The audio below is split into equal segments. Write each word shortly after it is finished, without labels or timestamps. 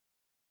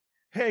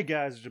Hey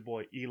guys, it's your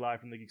boy Eli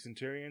from the Geek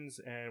Centurions,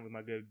 and with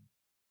my good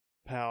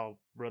pal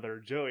brother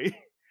Joey.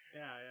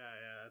 Yeah.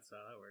 That's how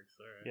that works.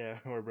 All right. Yeah,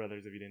 we're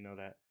brothers if you didn't know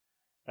that.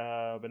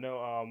 But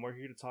no, we're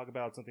here to talk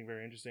about something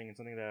very interesting and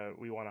something that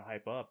we want to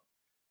hype up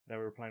that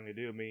we're planning to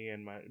do. Me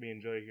and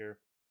Joey here,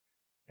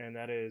 and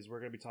that is we're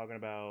gonna be talking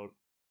about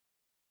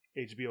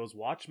HBO's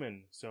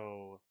Watchmen.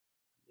 So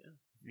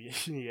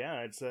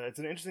yeah, it's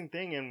an interesting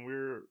thing, and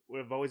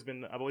I've always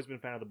been a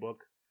fan of the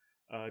book.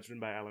 It's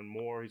written by Alan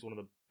Moore. He's one of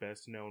the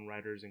best known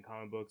writers in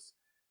comic books.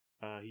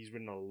 He's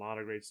written a lot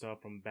of great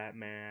stuff from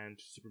Batman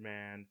to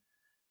Superman,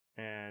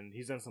 and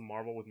he's done some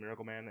Marvel with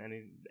Miracle Man,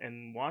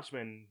 and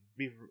Watchmen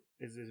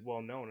is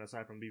well known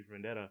aside from V for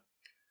Vendetta.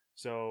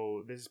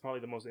 So this is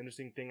probably the most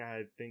interesting thing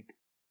I think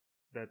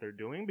that they're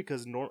doing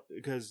because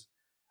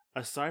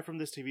aside from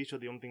this TV show,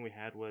 the only thing we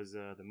had was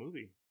the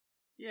movie.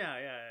 Yeah,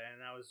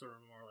 and that was sort of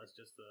more or less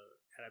just the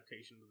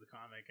adaptation of the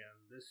comic,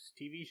 and this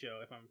TV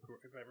show, if I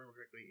remember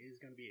correctly, is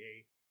going to be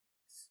a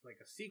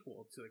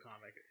sequel to the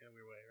comic in a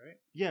weird way, right?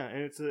 Yeah,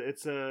 and it's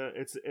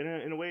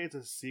in a way it's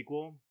a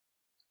sequel.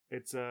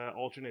 It's a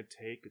alternate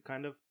take,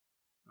 kind of.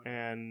 Okay.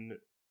 And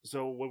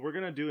so what we're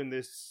gonna do in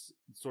this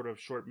sort of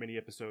short mini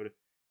episode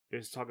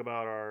is talk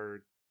about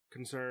our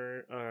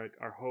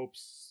our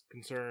hopes,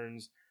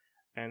 concerns,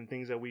 and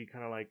things that we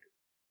kind of like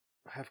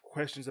have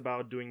questions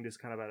about doing this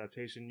kind of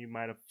adaptation. You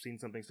might have seen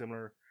something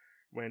similar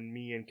when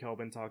me and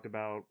Kelvin talked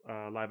about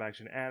live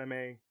action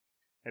anime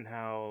and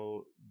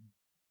how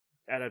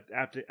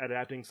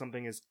adapting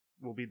something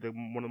will be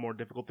one of the more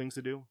difficult things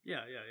to do.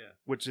 Yeah.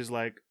 Which is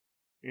like,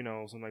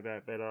 something like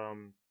that. But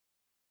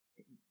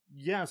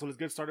yeah. So let's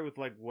get started with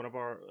like one of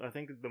our. I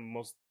think the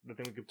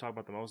thing we could talk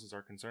about the most is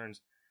our concerns.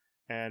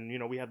 And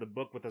we have the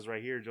book with us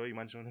right here. Joe, you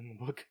mind showing them the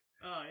book?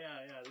 Oh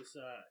yeah.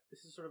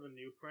 This is sort of a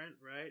new print,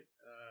 right?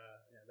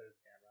 Yeah, there's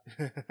the camera.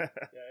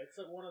 Yeah, it's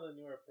like one of the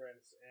newer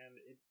prints, and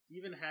it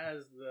even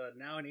has the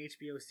now an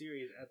HBO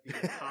series at the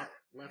top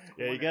left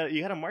corner. Yeah,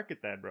 you gotta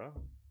market that, bro.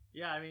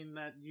 Yeah, I mean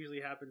that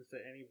usually happens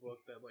to any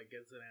book that like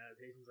gets an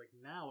adaptation. It's like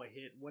now a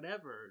hit,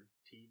 whatever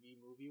TV,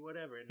 movie,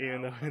 whatever.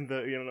 Even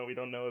though we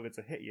don't know if it's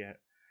a hit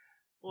yet.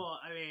 Well,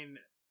 I mean,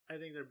 I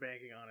think they're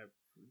banking on it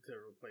to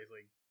replace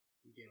like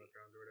Game of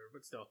Thrones or whatever,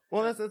 but still.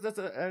 Well,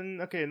 and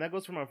that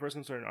goes from my first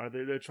concern. Are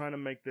they're trying to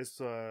make this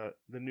the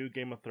new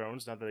Game of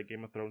Thrones now that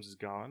Game of Thrones is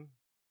gone?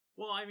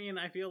 Well, I mean,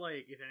 I feel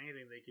like if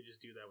anything, they could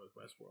just do that with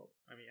Westworld.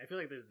 I mean, I feel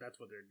like that's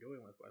what they're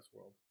doing with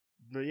Westworld.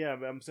 But yeah,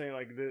 but I'm saying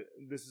like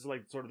this is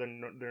like sort of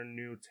their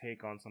new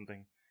take on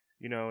something.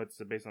 It's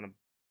based on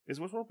is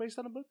Westworld based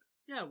on a book?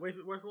 Yeah,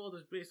 Westworld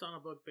is based on a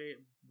book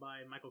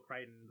by Michael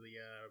Crichton, the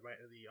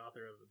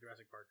author of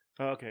Jurassic Park.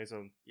 Oh, okay,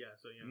 so yeah,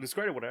 so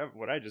discredit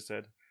what I just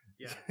said.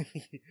 Yeah.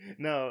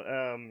 No,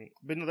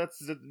 but no,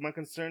 that's my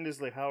concern is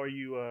like how are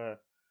you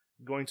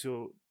going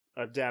to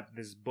adapt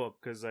this book?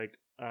 Because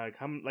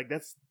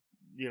that's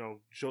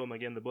show them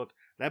again the book.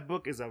 That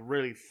book is a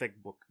really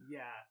thick book.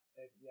 Yeah,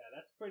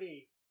 that's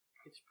pretty.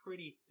 It's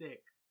pretty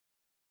thick,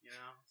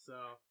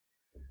 So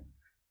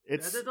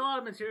there's a lot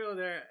of material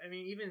there. I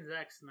mean, even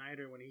Zack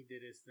Snyder when he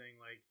did his thing,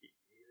 like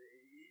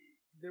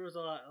there was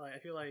a lot. Like I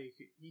feel like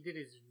he did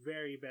his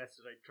very best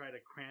to like try to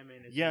cram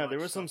in. There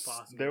was some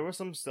possible. There was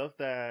some stuff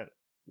that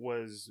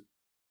was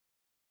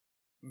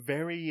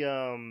very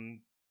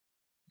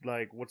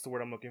like what's the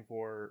word I'm looking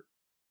for?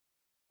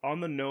 On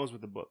the nose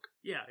with the book.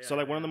 Yeah. So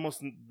like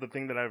the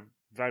thing that I've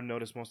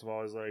noticed most of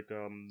all is like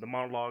the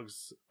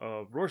monologues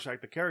of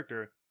Rorschach, the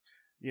character.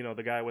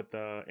 The guy with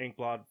the ink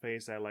blot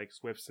face that like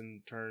swifts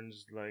and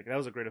turns. Like that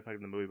was a great effect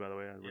in the movie, by the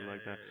way. I really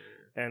like that.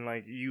 Yeah. And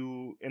like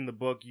in the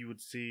book, you would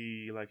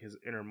see like his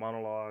inner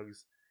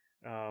monologues,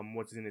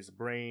 what's in his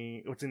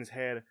brain, what's in his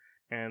head,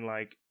 and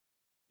like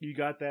you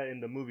got that in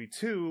the movie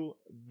too.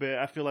 But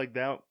I feel like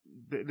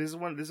this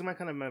is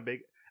my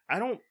big. I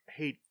don't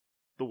hate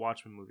the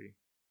Watchmen movie.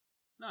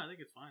 No, I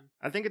think it's fine.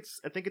 I think it's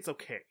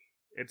okay.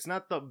 It's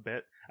not the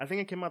best. I think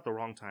it came out the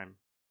wrong time.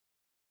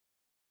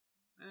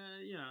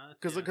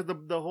 Because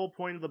the whole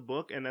point of the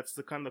book, and that's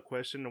the kind of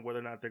question of whether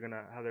or not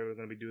how they're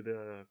gonna do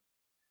the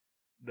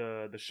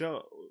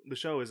show. The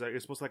show is like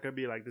it's supposed to like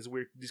be like this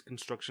weird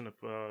deconstruction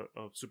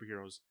of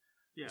superheroes.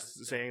 Yeah,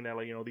 saying that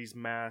like these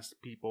masked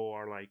people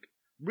are like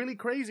really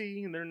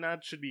crazy and they're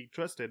not should be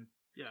trusted.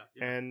 Yeah.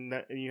 And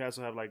you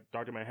also have like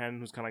Dr.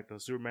 Manhattan, who's kind of like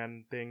the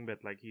Superman thing,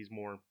 but like he's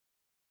more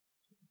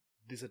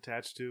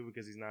disattached to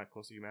because he's not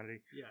close to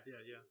humanity. Yeah.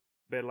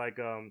 But like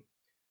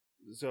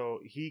so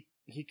he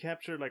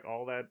captured like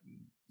all that.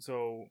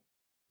 So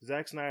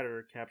Zack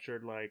Snyder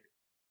captured like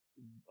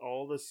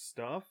all the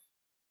stuff,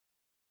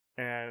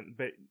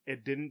 but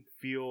it didn't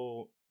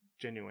feel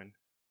genuine.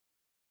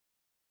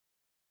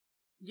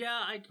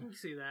 Yeah, I can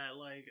see that.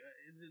 Like,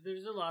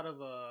 there's a lot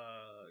of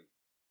I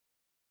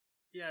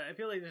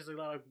feel like there's a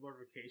lot of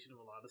glorification of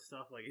a lot of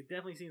stuff. Like, it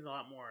definitely seems a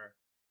lot more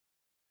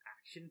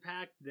action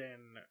packed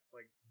than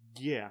like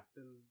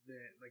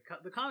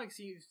the comic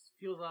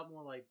feels a lot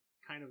more like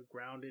kind of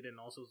grounded and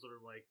also sort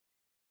of like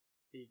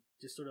a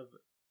just sort of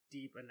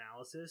deep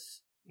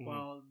analysis. Mm-hmm.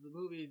 While the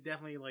movie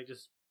definitely like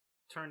just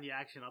turn the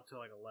action up to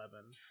like 11.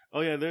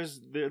 Oh yeah,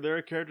 there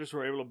are characters who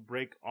are able to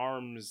break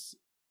arms,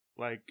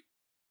 like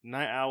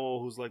Night Owl,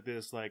 who's like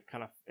this, like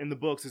kind of in the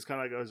books, is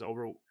kind of like this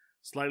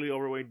slightly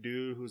overweight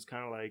dude who's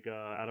kind of like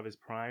out of his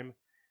prime,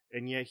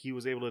 and yet he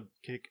was able to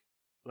kick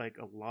like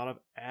a lot of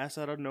ass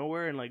out of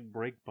nowhere and like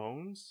break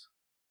bones.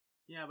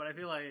 Yeah, but I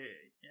feel like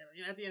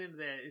at the end of the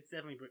day, it's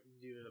definitely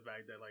due to the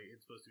fact that like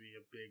it's supposed to be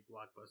a big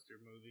blockbuster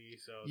movie,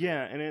 so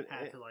yeah, and it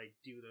had to like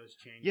do those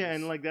changes. Yeah,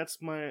 and like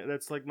that's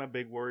like my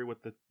big worry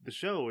with the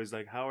show is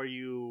like, how are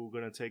you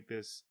gonna take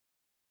this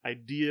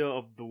idea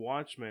of the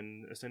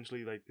Watchmen,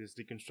 essentially like this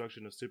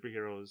deconstruction of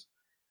superheroes,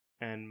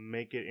 and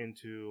make it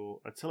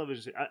into a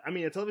television? I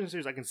mean, a television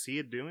series I can see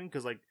it doing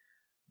because like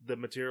the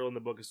material in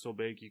the book is so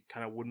big, you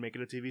kind of would make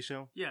it a TV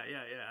show. Yeah,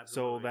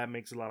 absolutely. So that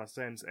makes a lot of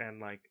sense, and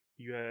like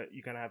you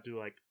kind of have to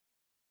like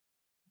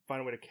find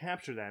a way to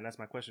capture that, and that's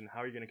my question: how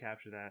are you going to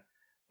capture that?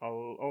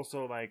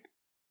 Also, like,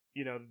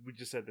 you know, we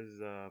just said this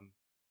is a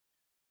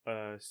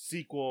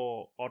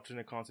sequel,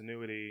 alternate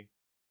continuity.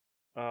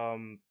 How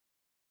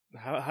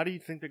do you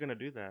think they're going to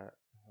do that?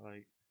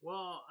 Like,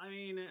 well, I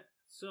mean,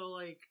 so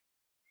like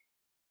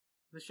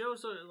the show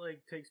sort of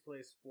like takes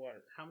place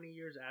what? How many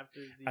years after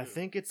the? I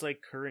think it's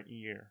like current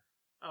year.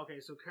 Okay,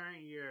 so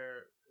current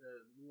year,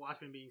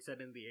 Watchmen being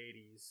set in the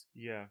 80s.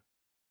 Yeah.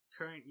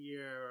 Current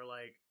year, or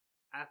like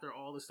after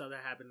all the stuff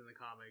that happened in the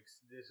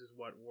comics, this is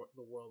what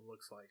the world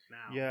looks like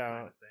now. Yeah.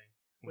 Kind of thing.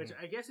 Which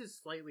I guess is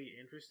slightly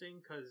interesting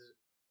because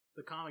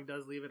the comic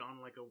does leave it on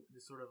like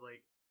this sort of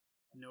like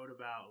note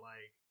about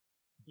like,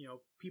 you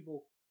know,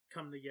 people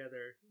come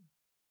together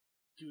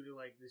due to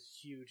like this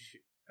huge,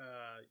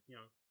 you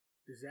know,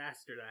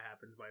 disaster that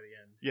happens by the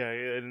end. Yeah,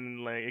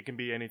 and like it can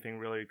be anything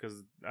really,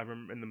 because I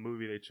remember in the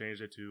movie they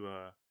changed it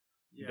to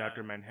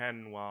Dr.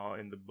 Manhattan, while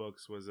in the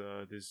books was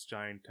this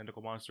giant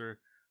tentacle monster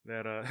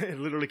that it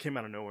literally came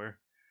out of nowhere.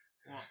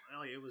 Well,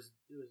 like, it was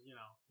you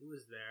know, it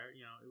was there,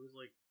 you know, it was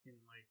like in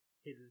like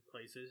hidden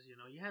places, you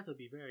know, you have to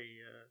be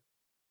very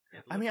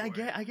I mean, I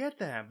get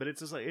that, but it's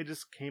just like it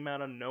just came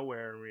out of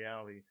nowhere in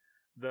reality.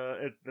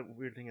 The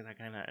weird thing is,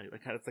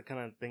 it's the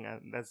kind of thing.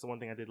 That's the one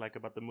thing I did like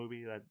about the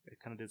movie, that it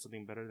kind of did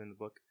something better than the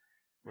book,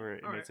 where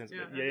it made sense.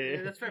 Yeah,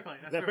 that's fair play.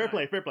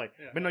 Fair play.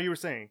 Yeah. But no, you were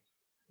saying.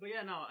 But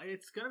yeah, no,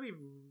 it's gonna be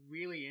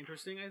really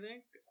interesting, I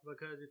think,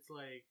 because it's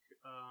like,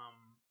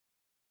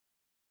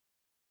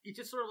 it's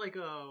just sort of like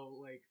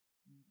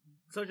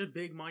such a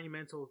big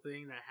monumental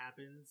thing that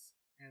happens,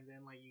 and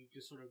then like you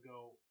just sort of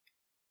go,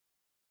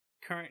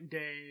 current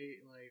day,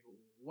 like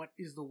what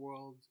is the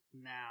world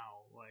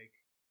now like?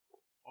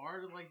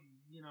 Are like,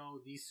 you know,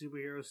 these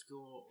superheroes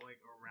still like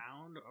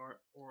around,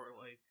 or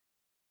like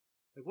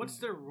what's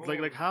their role?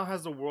 Like how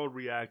has the world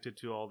reacted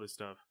to all this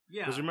stuff?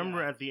 Yeah, because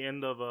remember at the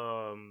end of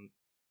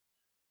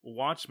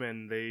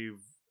Watchmen, the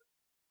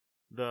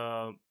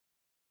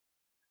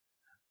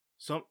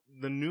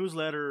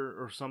newsletter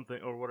or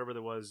something or whatever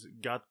there was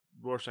got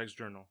Rorschach's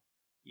journal.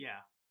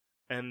 Yeah,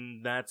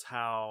 and that's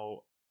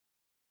how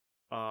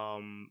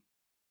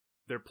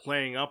they're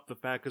playing up the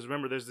fact, because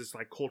remember there's this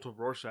like cult of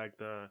Rorschach.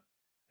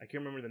 I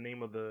can't remember the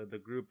name of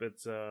the group.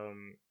 It's the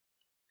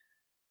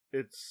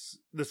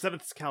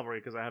 7th Cavalry,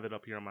 because I have it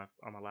up here on my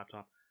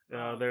laptop.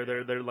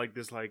 They're like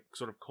this like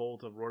sort of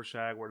cult of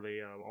Rorschach, where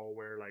they all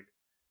wear like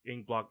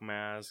ink block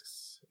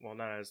masks. Well,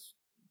 not as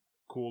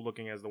cool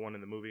looking as the one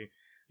in the movie,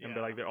 and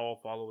they all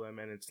follow them,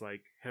 and it's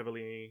like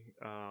heavily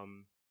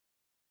from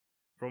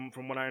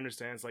what I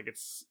understand, it's like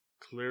it's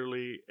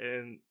clearly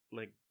in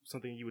like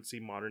something you would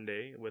see modern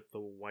day with the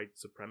white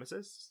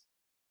supremacists.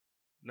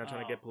 Not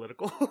trying to get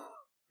political.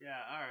 Yeah,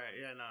 alright,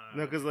 yeah,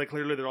 no, because like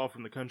clearly they're all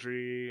from the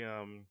country.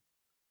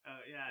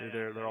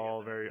 They're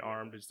all very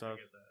armed and stuff. I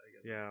get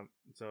that.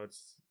 So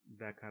it's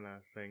that kind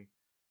of thing.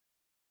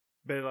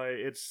 But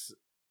like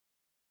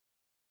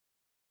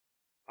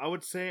I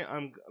would say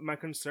my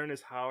concern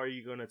is, how are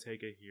you gonna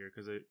take it here?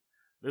 Because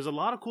there's a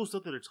lot of cool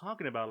stuff that they're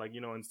talking about. Like,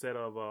 you know, instead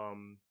of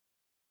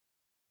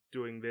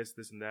doing this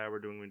and that, we're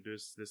doing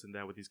this and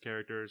that with these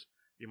characters.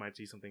 You might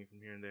see something from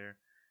here and there,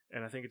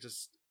 and I think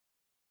it's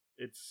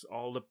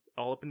all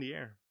up in the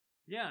air.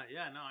 Yeah,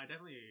 no, I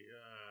definitely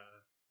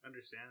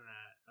understand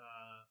that.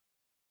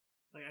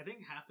 Like, I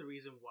think half the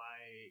reason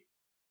why,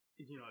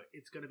 you know,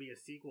 it's going to be a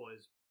sequel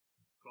is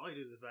probably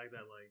due to the fact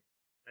that, like,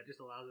 that just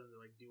allows them to,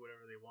 like, do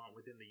whatever they want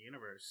within the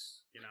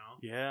universe, you know?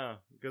 Yeah,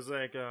 because,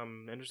 like,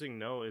 interesting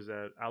note is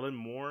that Alan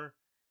Moore,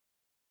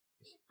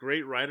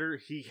 great writer,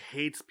 he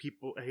hates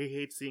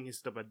seeing his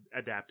stuff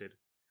adapted.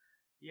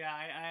 Yeah,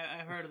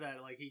 I've heard of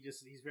that. Like,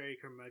 he's very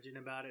curmudgeon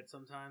about it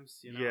sometimes,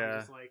 you know? Yeah.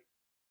 Just like,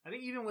 I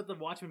think even with the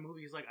Watchmen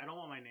movie, he's like, I don't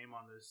want my name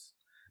on this.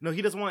 No,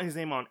 he doesn't want his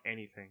name on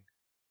anything.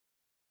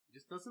 He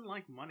just doesn't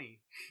like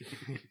money.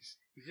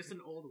 He's just an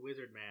old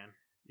wizard man.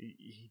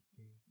 He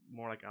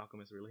more like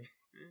alchemist, really.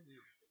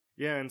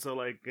 Yeah, and so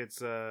like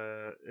it's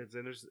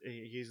interesting.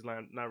 He's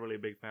not really a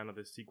big fan of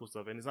the sequel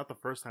stuff, and it's not the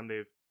first time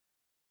they've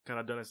kind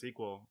of done a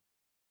sequel.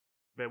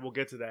 But we'll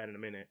get to that in a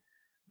minute.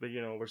 But,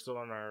 you know, we're still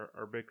on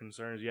our big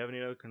concerns. Do you have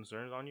any other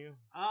concerns on you?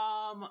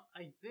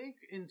 I think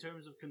in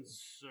terms of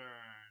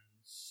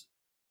concerns,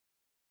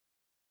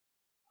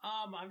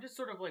 I'm just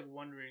sort of like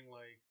wondering,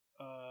 like,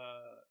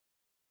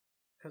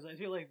 because I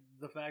feel like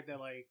the fact that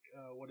like,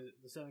 what is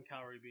the seventh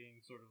cavalry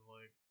being sort of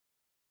like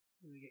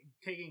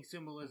taking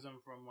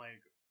symbolism from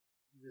like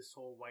this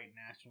whole white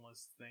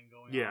nationalist thing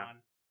going on.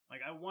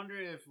 Like, I wonder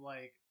if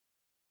like,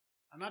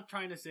 I'm not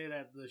trying to say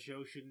that the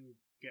show shouldn't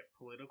get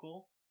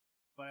political,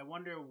 but I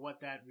wonder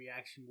what that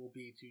reaction will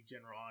be to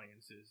general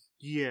audiences.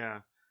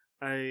 Yeah,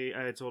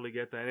 I totally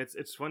get that. And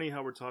it's funny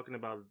how we're talking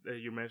about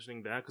you're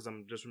mentioning that because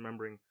I'm just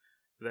remembering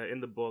that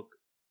in the book,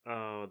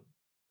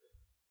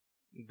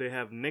 they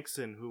have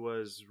Nixon, who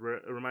was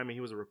remind me he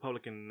was a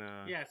Republican.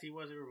 Yes, he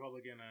was a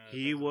Republican.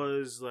 He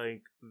was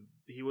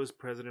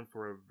president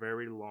for a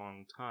very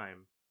long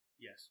time.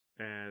 Yes,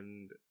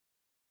 and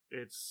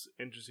it's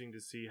interesting to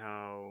see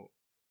how,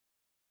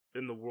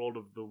 in the world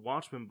of the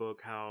Watchmen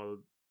book, how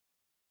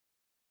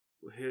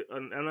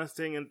I'm not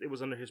saying it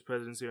was under his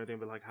presidency or anything,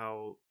 but like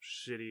how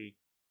shitty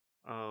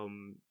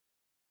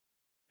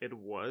it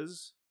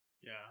was.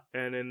 Yeah.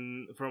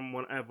 And from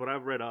what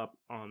I've read up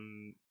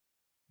on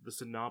the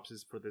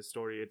synopsis for this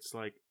story, it's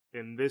like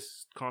in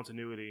this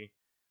continuity,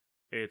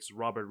 it's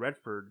Robert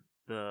Redford,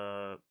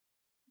 the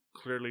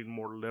clearly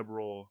more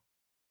liberal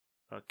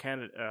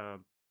candidate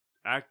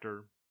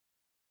actor,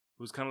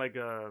 who's kind of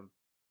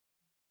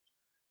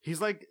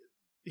like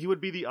he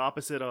would be the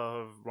opposite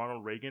of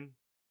Ronald Reagan,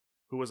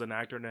 who was an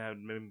actor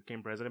and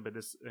became president, but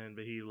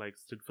he like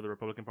stood for the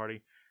Republican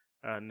Party,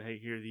 and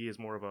here he is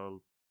more of a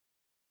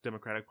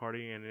Democratic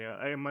Party, and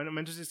I'm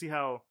interested to see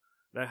how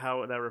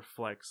that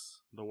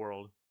reflects the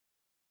world.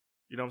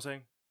 You know what I'm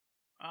saying?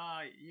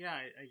 Yeah,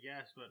 I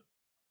guess, but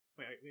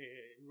wait,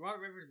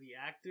 Robert Redford, the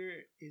actor,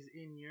 is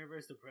in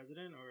universe the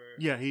president, or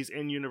yeah, he's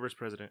in universe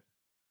president,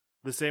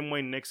 the same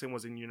way Nixon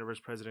was in universe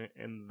president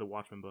in the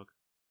Watchmen book.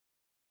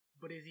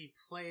 But is he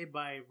played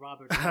by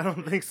Robert Redford? I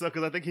don't think so,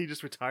 because I think he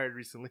just retired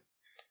recently.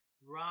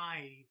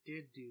 Right, he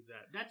did do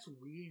that. That's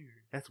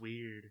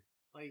weird.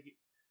 Like,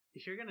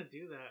 if you're gonna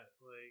do that,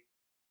 like,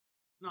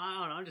 no, I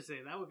don't know. I'm just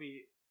saying that would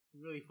be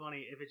really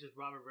funny if it's just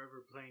Robert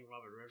Redford playing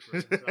Robert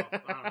Redford himself.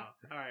 I don't know.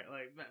 All right,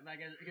 like, I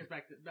guess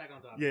back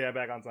on topic. Yeah,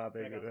 back on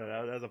topic.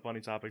 That's a funny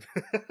topic.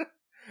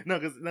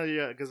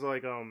 because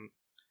like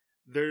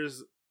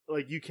there's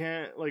like you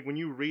can't like when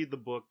you read the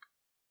book,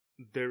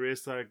 there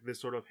is like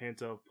this sort of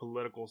hint of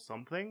political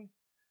something.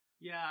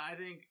 Yeah, I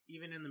think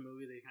even in the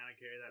movie they kind of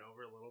carry that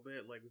over a little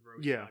bit, like with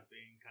Rorschach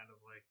being kind of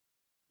like,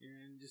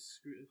 and just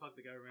fuck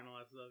the government, all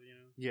that stuff, you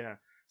know. Yeah,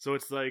 so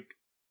it's like,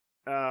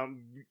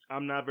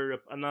 I'm not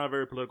a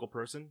very political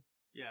person.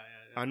 Yeah.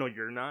 I know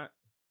you're not.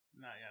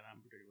 Not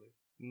particularly.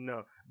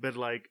 No, but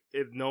like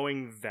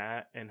knowing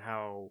that and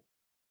how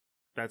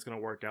that's gonna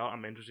work out,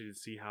 I'm interested to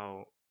see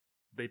how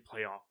they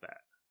play off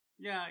that.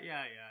 Yeah.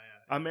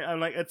 I mean, I'm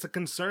like, it's a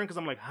concern because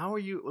I'm like, how are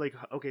you like?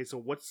 Okay, so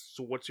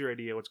what's your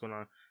idea? What's going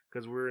on?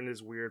 Because we're in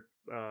this weird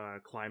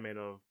climate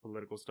of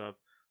political stuff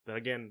that,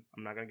 again,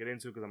 I'm not gonna get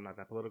into because I'm not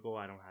that political.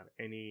 I don't have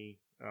any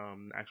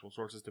actual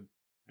sources to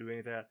do any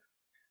of that.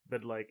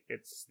 But like,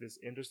 it's this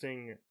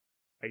interesting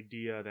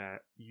idea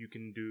that you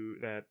can do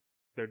that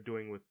they're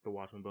doing with the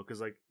Watchmen book,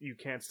 because like you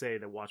can't say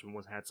that Watchmen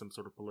had some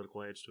sort of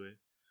political edge to it.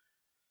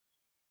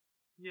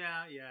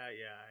 Yeah. I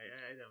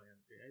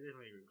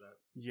definitely agree with that.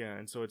 Yeah,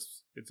 and so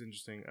it's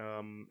interesting.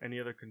 Any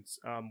other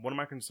one of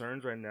my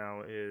concerns right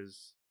now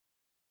is,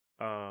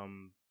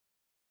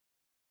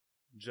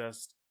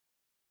 just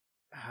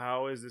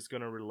how is this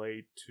going to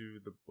relate to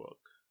the book?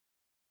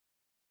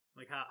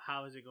 Like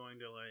how is it going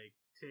to like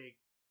take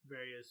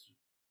various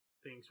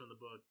things from the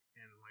book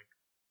and like?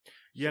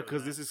 Yeah,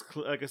 because this is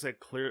like I said,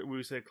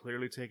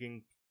 clearly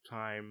taking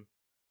time.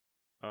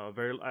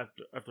 Very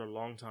after a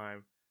long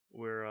time,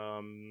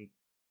 we're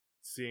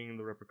seeing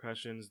the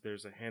repercussions.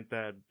 There's a hint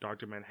that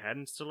Dr.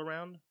 Manhattan's still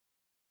around.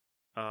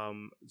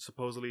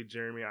 Supposedly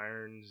Jeremy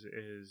Irons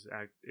is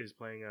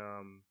playing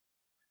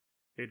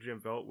Adrian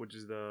Veidt, which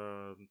is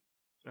the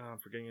I'm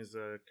forgetting his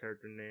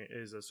character name,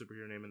 is a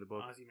superhero name in the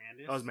book.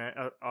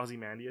 Ozymandias.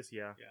 Ozymandias,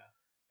 yeah.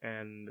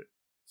 And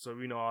so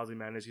we know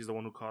Ozymandias. He's the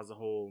one who caused the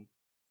whole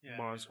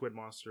squid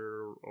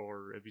monster,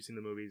 or if you've seen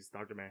the movies,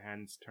 Dr.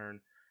 Manhattan's turn.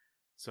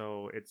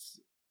 So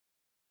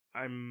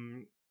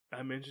I'm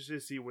interested to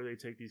see where they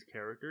take these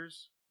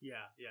characters.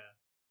 Yeah.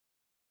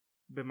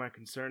 But my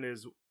concern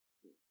is,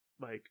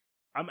 like,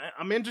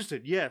 I'm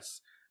interested,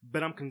 yes,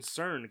 but I'm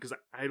concerned because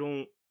I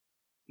don't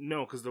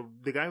know, because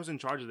the guy who's in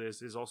charge of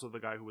this is also the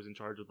guy who was in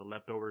charge of The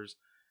Leftovers,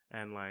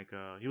 and like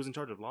he was in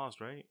charge of Lost,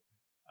 right?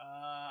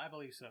 I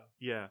believe so.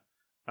 Yeah.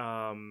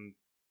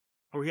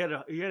 Or he had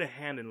a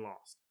hand in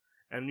Lost,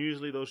 and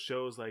usually those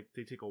shows, like,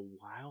 they take a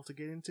while to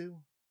get into.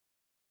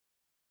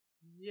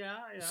 Yeah.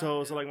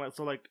 So like I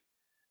feel like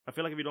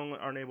if you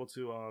aren't able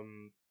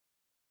to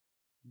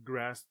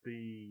grasp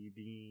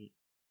the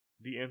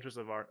interest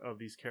of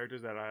these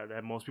characters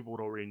that most people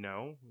would already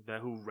know,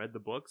 that who read the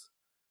books,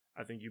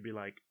 I think you'd be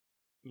like,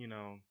 you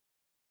know,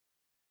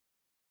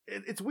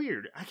 it's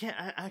weird. I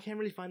can't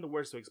really find the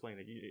words to explain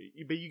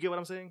it. But you get what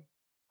I'm saying?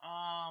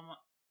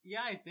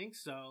 Yeah, I think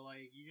so.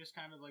 Like, you just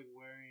kind of like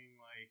wearing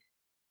like,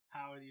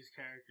 how are these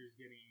characters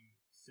getting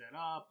set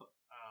up?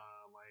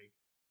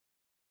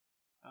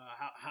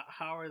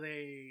 how are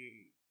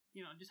they,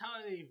 just how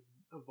are they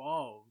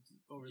evolved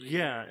over the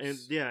Yeah, and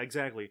years. yeah,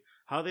 exactly.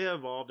 How they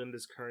evolved in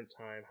this current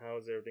time. How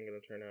is everything going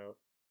to turn out?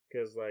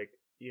 Because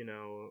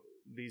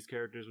these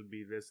characters would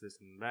be this,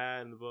 and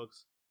that in the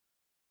books.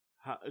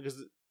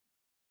 Because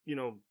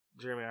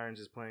Jeremy Irons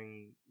is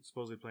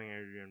supposedly playing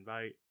Adrian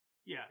Veidt.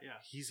 Yeah.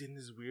 He's in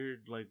this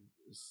weird like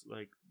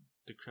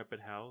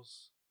decrepit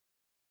house.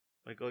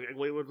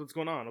 Wait, what's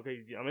going on?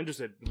 Okay, I'm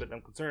interested, but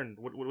I'm concerned.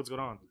 What's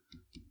going on?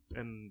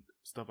 And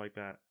stuff like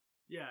that.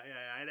 Yeah.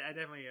 I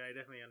definitely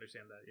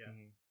understand that. Yeah.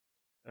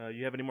 Mm-hmm.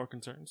 You have any more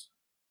concerns?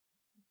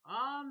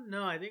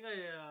 No. I think I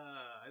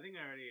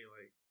already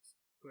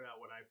put out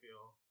what I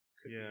feel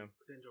could be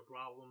potential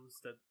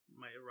problems that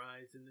might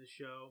arise in this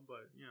show,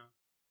 but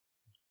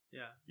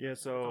yeah. Yeah.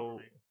 So,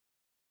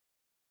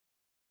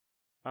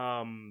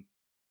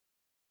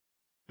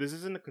 this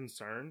isn't a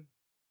concern.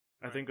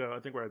 Right. I think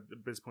we're at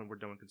this point we're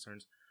done with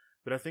concerns,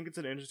 but I think it's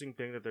an interesting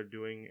thing that they're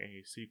doing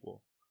a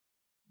sequel,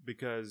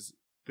 because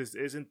this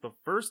isn't the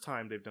first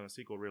time they've done a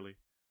sequel, really.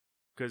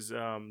 Because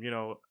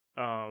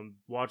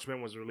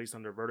Watchmen was released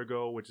under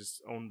Vertigo, which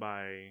is owned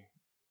by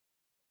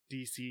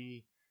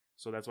DC,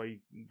 so that's why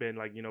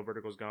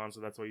Vertigo's gone, so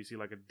that's why you see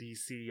like a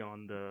DC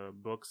on the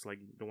books, like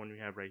the one we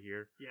have right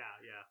here.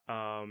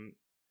 Yeah.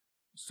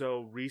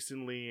 So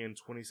recently in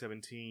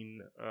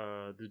 2017,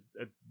 a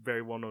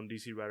very well-known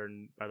DC writer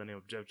by the name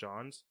of Jeff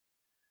Johns,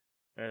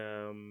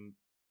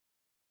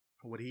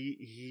 what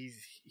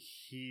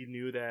he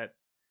knew that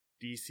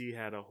DC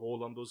had a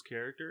hold on those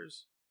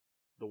characters,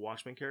 the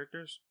Watchmen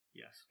characters.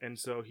 Yes. And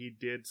so he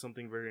did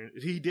something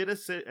he did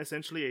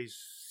essentially a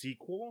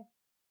sequel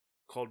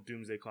called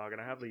Doomsday Clock,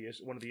 and I have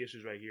one of the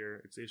issues right here.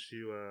 It's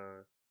issue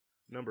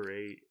number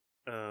 8.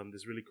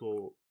 This really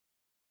cool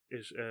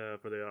ish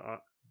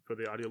for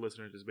the audio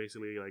listeners is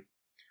basically like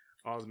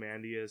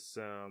Ozymandias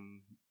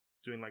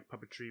doing like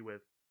puppetry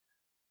with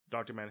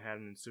Dr.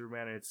 Manhattan and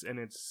Superman. It's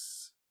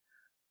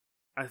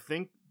I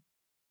think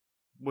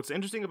what's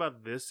interesting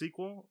about this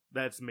sequel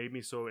that's made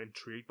me so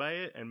intrigued by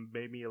it and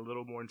made me a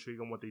little more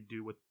intrigued on what they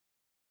do with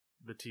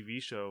the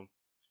TV show,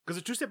 because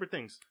they're two separate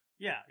things.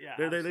 Yeah.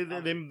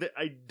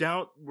 I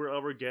doubt we'll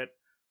ever get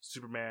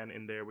Superman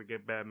in there. We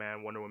get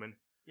Batman, Wonder Woman.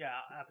 Yeah,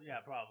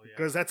 probably.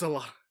 Because that's a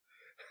lot.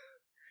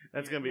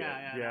 That's gonna be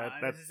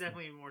this is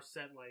definitely more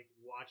set like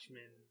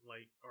Watchmen,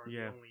 or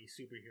the only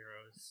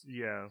superheroes.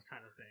 Yeah,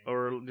 kind of thing,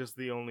 or just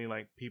the only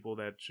people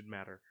that should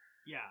matter.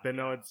 Yeah, but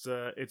no,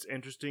 it's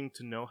interesting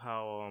to know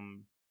how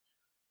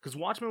because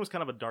Watchmen was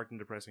kind of a dark and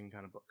depressing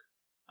kind of book.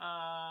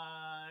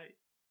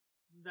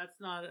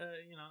 That's not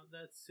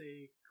that's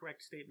a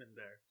correct statement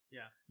there.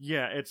 Yeah.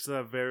 Yeah, it's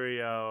a very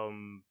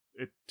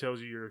it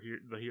tells you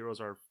the heroes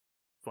are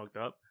fucked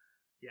up.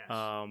 Yes.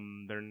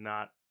 They're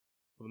not,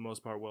 for the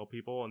most part, well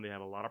people, and they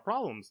have a lot of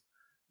problems.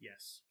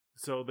 Yes.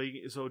 So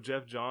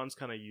Jeff Johns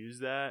kind of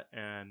used that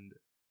and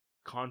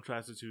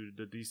contrasted to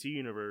the DC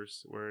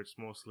universe, where it's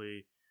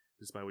mostly,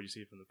 despite what you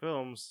see from the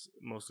films,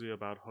 mostly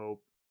about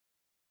hope,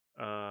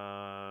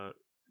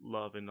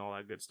 love, and all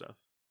that good stuff.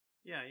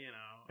 Yeah,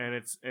 And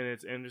it's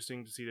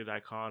interesting to see the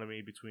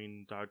dichotomy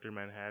between Dr.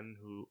 Manhattan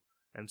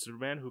and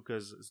Superman,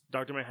 because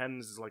Dr. Manhattan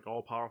is this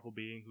all powerful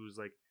being who's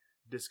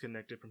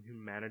disconnected from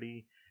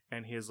humanity,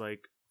 and his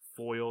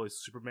foil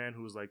is Superman,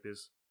 who's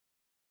this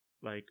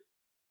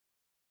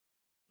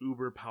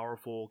uber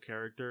powerful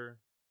character,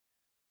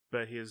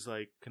 but his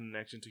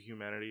connection to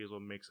humanity is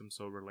what makes him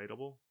so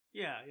relatable.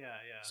 Yeah.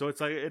 So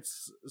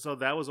so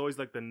that was always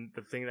the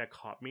thing that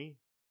caught me,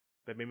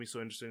 that made me so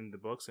interested in the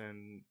books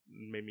and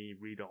made me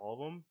read all of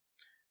them.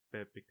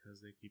 But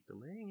because they keep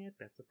delaying it,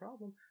 that's a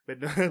problem. But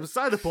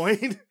beside the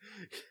point,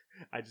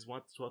 I just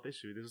want the 12th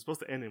issue. This was supposed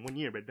to end in 1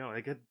 year, but no,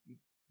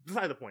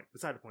 beside the point.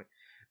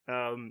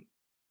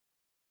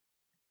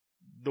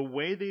 The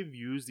way they've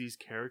used these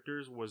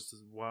characters was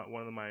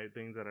one of my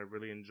things that I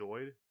really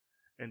enjoyed,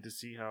 and to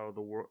see how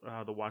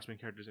the Watchmen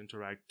characters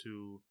interact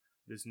to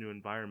this new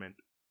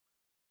environment.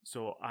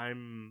 So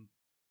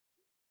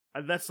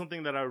that's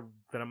something that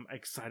I'm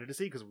excited to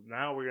see, because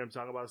now we're going to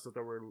talk about stuff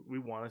that we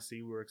want to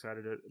see. We're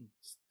excited to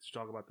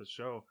talk about the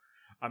show.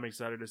 I'm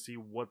excited to see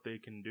what they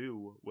can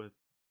do with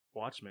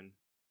Watchmen,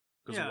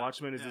 because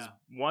Watchmen is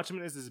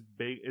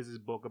this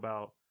book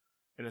about,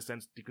 in a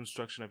sense,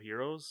 deconstruction of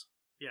heroes.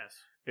 Yes,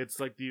 it's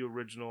like the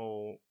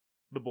original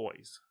The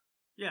Boys.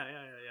 Yeah.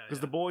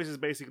 Because The Boys is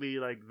basically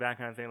that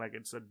kind of thing.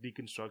 It's a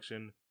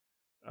deconstruction.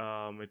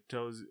 It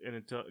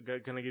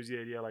kind of gives you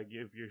the idea,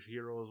 if your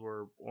heroes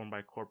were owned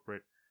by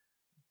corporate,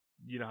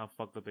 you know how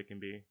fucked up they can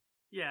be.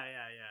 Yeah,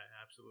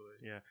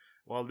 absolutely. Yeah.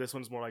 Well, this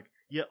one's more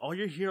all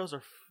your heroes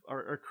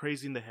are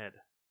crazy in the head.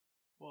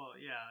 Well,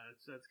 yeah,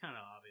 that's kind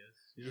of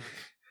obvious.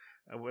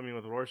 I mean,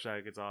 with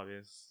Rorschach, it's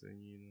obvious,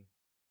 and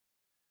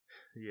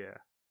yeah.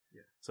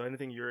 So,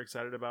 anything you're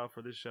excited about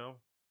for this show?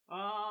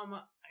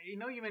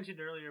 You mentioned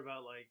earlier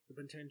about the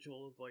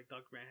potential of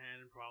Dr.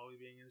 Manhattan probably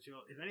being in the show.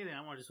 If anything,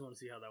 I just want to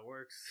see how that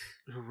works.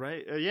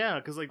 Right? Yeah,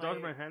 because Dr.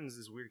 Manhattan's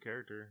this weird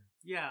character.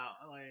 Yeah,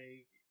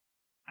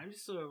 I'm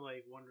just sort of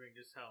wondering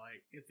just how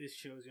if this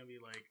show is gonna be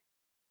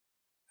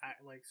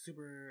like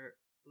super,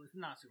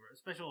 not super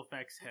special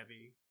effects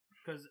heavy.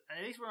 Because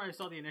at least when I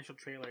saw the initial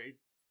trailer, it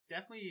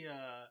definitely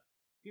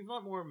seems a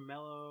lot more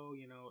mellow.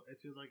 You know, it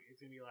feels like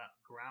it's gonna be a lot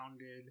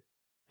grounded.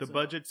 The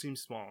budget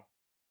seems small.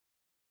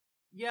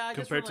 Yeah, I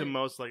compared to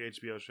most like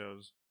HBO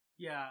shows.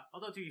 Yeah,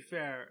 although to be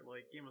fair,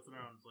 like Game of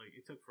Thrones, like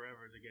it took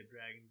forever to get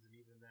dragons, and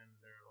even then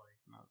they're like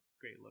not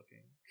great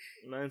looking.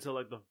 Not until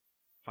like the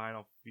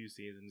final few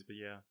seasons, but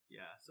yeah.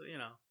 Yeah, so you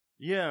know.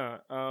 Yeah,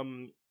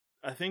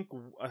 I think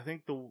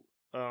the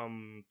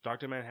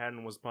Dr.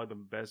 Manhattan was probably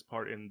the best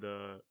part in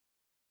the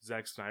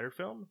Zack Snyder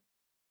film.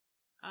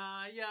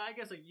 Yeah, I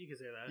guess like you could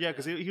say that. Yeah,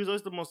 because he was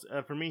always the most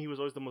for me. He was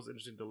always the most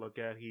interesting to look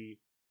at. He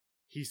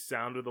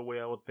sounded the way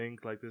I would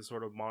think, like this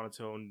sort of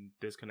monotone,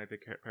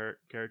 disconnected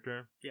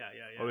character. Yeah.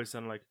 Always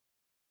sounded like,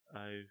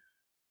 I've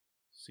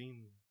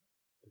seen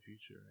the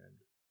future, and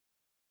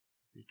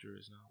the future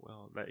is not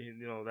well.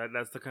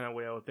 That's the kind of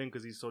way I would think,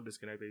 because he's so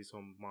disconnected, he's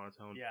so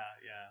monotone.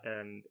 Yeah.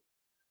 And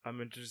I'm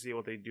interested to see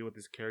what they do with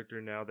this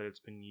character now that it's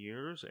been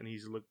years, and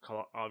he's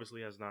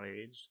obviously has not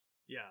aged.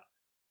 Yeah.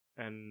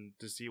 And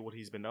to see what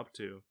he's been up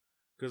to.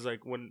 Because,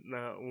 like, when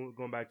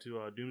going back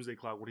to Doomsday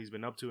Clock, what he's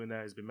been up to in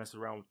that has been messing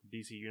around with the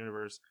DC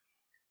Universe,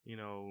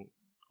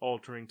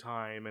 altering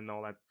time and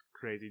all that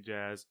crazy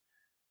jazz,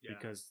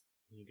 because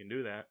he can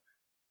do that.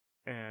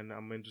 And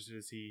I'm interested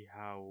to see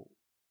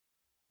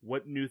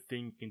what new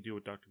thing you can do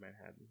with Dr.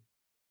 Manhattan.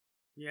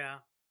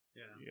 Yeah.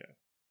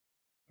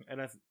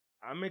 And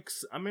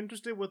I'm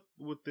interested with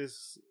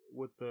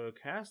the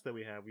cast that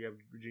we have. We have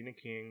Regina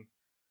King,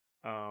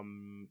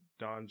 Don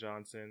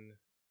Johnson,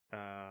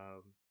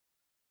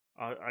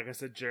 like I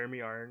said,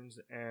 Jeremy Irons,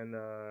 and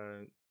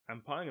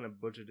I'm probably gonna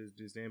butcher this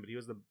dude's name, but he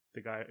was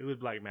the guy who was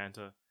Black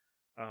Manta,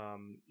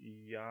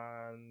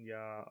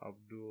 Yahya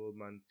Abdul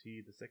Manti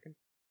II.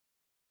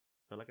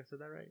 Feel like I said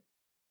that right?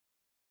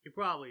 You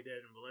probably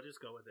didn't, but let's just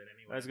go with it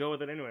anyway. Let's go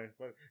with it anyway.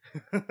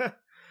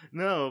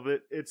 No,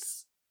 but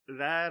it's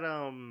that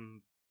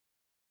I'm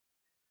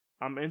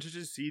interested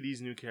to see these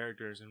new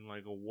characters and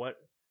like what.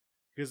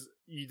 Because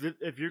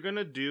if you're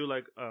gonna do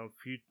like a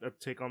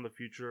take on the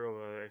future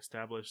of an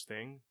established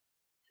thing,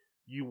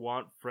 you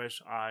want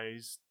fresh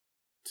eyes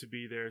to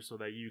be there so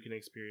that you can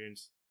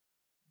experience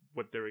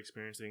what they're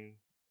experiencing,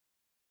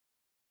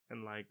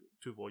 and like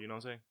twofold. You know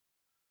what I'm saying?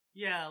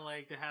 Yeah,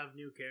 like to have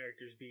new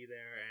characters be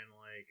there and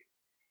like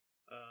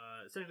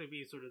essentially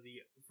be sort of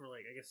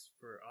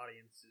for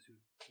audiences who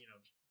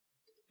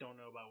don't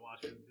know about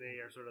Watchmen, they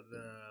are sort of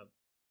the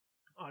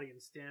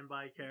audience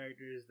standby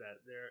characters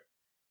that they're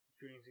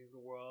experiencing the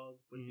world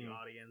with the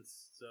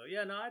audience. So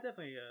yeah, no, I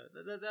definitely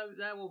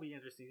that will be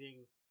interesting,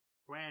 seeing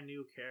brand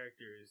new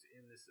characters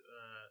in this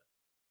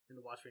in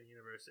the Watchmen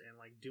universe and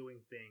like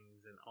doing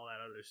things and all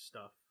that other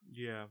stuff.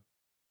 Yeah,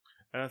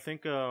 and I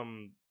think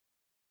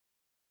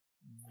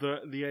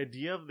the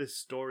idea of this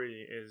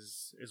story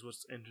is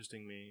what's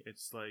interesting me.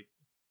 It's like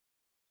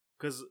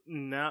because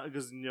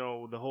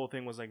the whole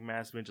thing was like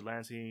mass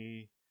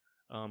vigilante,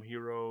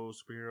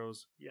 heroes,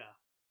 superheroes. Yeah.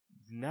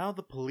 Now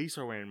the police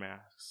are wearing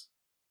masks.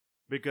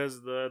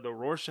 Because the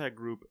Rorschach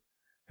group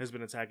has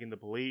been attacking the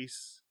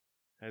police,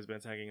 has been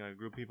attacking a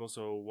group of people.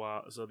 So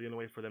the only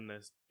way for them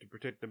to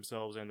protect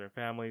themselves and their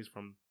families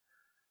from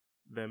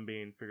them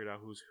being figured out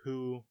who's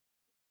who,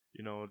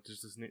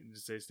 just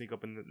to sneak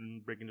up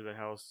and break into the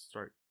house,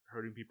 start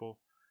hurting people.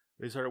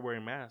 They started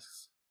wearing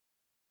masks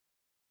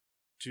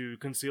to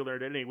conceal their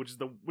identity, which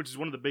is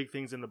one of the big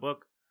things in the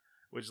book.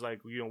 Which is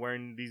like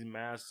wearing these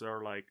masks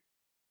are like.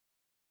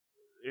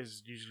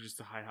 Is usually just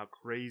to hide how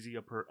crazy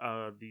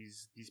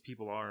these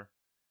people are,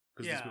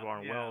 because these people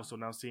aren't well. So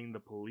now seeing the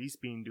police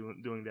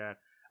doing that,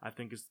 I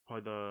think is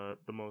probably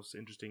the most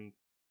interesting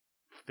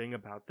thing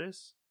about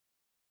this.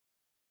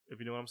 If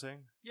you know what I'm saying?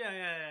 Yeah.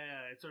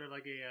 It's sort of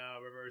like a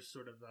reverse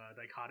sort of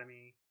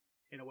dichotomy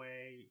in a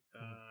way.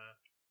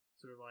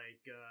 Sort of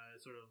like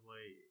just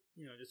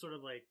sort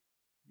of like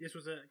this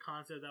was a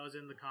concept that was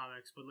in the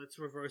comics, but let's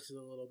reverse it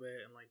a little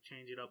bit and like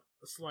change it up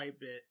a slight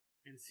bit.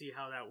 And see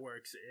how that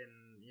works in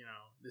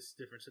this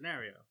different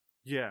scenario.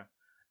 Yeah,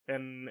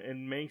 and it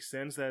makes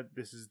sense that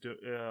this is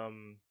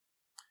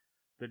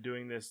they're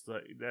doing this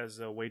like as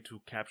a way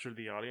to capture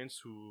the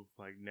audience who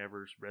like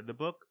never read the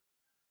book,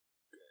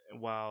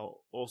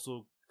 while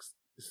also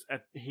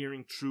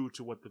adhering true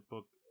to what the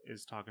book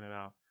is talking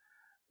about.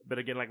 But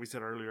again, like we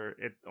said earlier,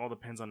 it all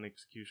depends on the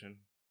execution.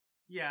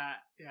 Yeah.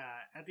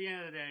 At the end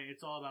of the day,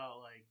 it's all about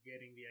like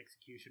getting the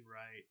execution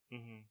right.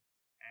 Mm-hmm. And,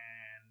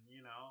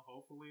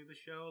 hopefully the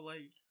show,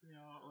 like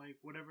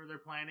whatever they're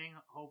planning,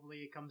 hopefully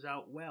it comes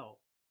out well.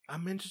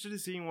 I'm interested in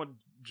seeing what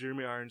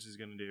Jeremy Irons is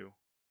going to do.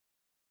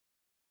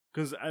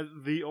 Because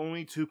the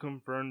only two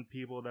confirmed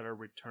people that are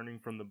returning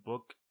from the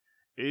book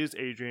is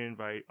Adrian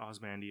Veidt,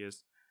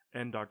 Ozymandias,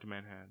 and Dr.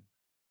 Manhattan.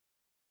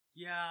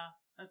 Yeah,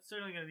 that's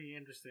certainly going to be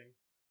interesting.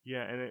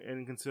 Yeah,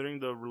 and considering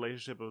the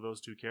relationship of those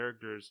two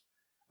characters,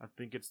 I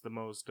think it's the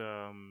most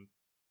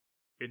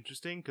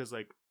interesting, because,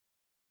 like,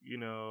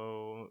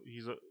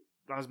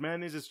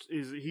 Ozymandias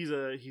he's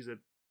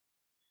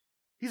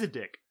a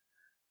dick.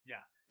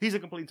 Yeah. He's a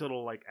complete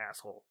total like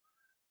asshole.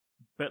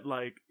 but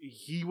like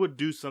he would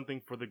do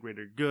something for the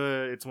greater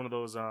good. It's one of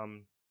those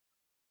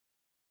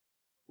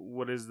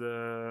what is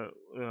the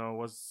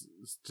what's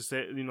to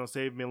say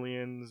save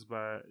millions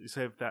by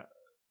save that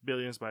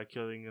billions by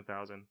killing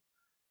 1,000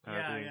 kind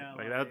of thing.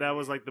 Like that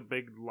was like the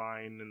big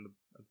line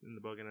in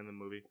the book and in the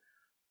movie.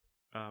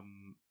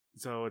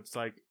 So it's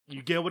like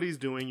you get what he's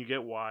doing, you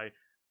get why,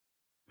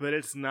 but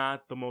it's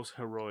not the most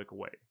heroic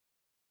way.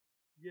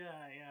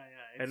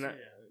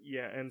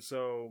 And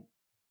so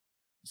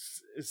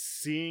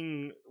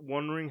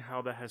wondering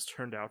how that has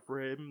turned out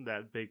for him,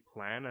 that big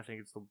plan, I think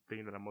it's the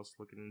thing that I'm most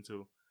looking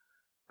into,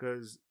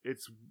 because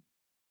it's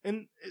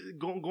and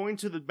going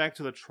to back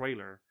to the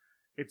trailer,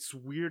 it's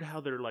weird how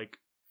they're like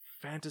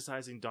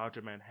fantasizing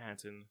Dr.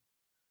 Manhattan,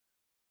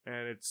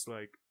 and it's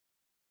like,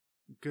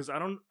 because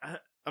I'm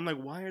like,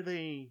 why are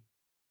they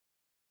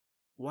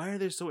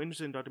so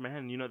interested in Dr.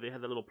 Manhattan? They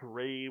had that little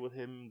parade with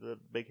him, the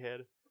big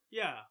head.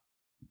 Yeah.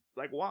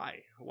 Like,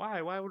 why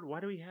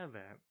do we have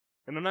that?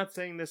 And I'm not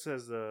saying this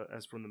as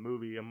from the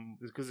movie,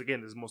 because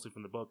again, this is mostly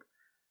from the book.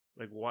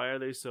 Like, why are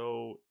they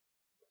so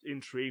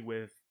intrigued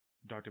with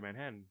Dr.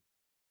 Manhattan?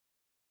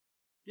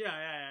 Yeah,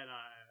 no,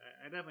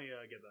 I definitely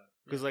get that.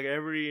 Because like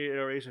every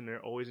iteration,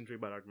 they're always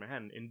intrigued by Dr.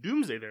 Manhattan. In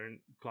Doomsday, they're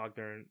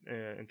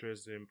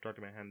interested in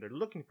Dr. Manhattan. They're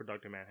looking for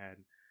Dr.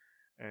 Manhattan,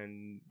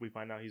 and we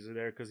find out he's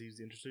there because he's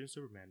interested in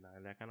Superman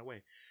in that kind of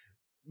way.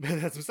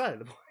 But that's beside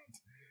the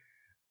point.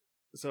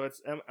 So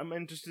I'm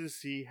interested to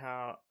see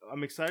how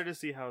I'm excited to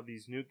see how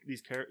these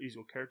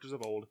characters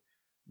of old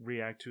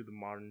react to the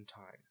modern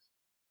times.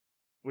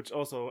 Which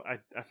also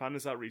I found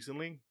this out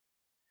recently.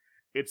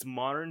 It's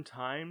modern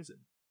times,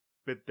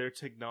 but their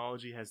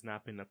technology has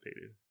not been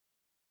updated.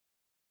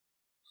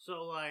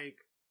 So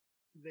like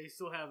they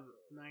still have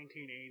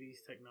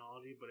 1980s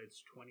technology, but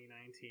it's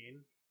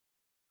 2019.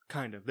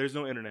 Kind of. There's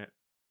no internet.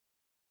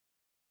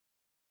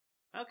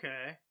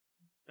 Okay,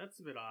 that's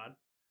a bit odd.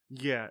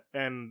 Yeah,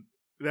 and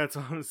that's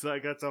what I'm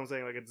saying.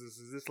 Like,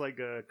 is this like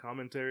a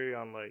commentary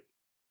on like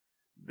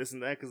this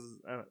and that? Because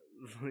that's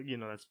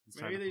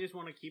maybe they just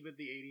want to keep it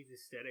the 80s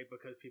aesthetic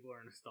because people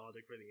are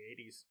nostalgic for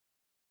the 80s.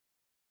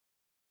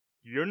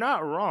 You're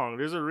not wrong.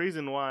 There's a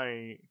reason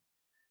why.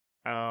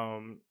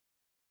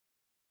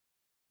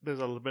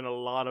 There's been a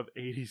lot of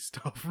 80s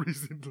stuff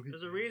recently.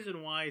 There's a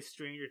reason why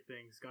Stranger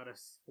Things got a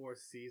 4th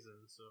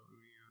season. So I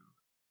mean,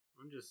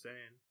 I'm just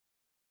saying.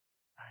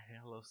 I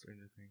love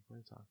Stranger Things. What are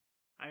you talking?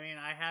 I mean,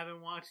 I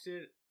haven't watched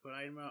it, but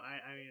I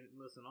mean,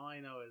 listen. All I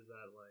know is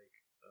that like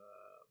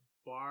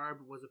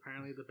Barb was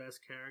apparently the best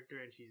character,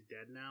 and she's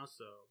dead now.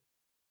 So,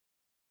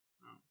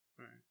 all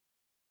right.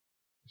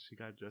 She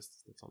got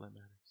justice. That's all that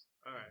matters.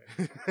 All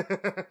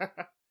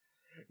right.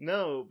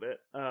 No,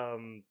 but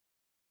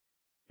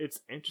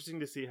it's interesting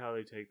to see how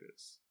they take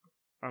this.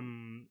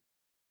 I'm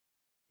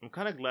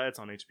kind of glad it's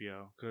on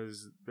HBO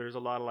because there's a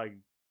lot of like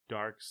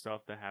dark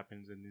stuff that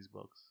happens in these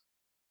books.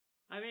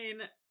 I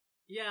mean,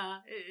 yeah,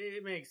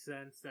 it makes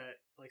sense that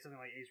like something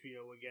like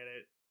HBO would get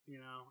it.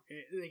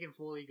 They can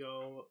fully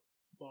go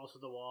balls to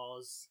the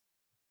walls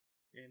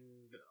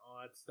and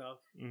all that stuff.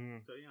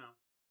 Mm-hmm. So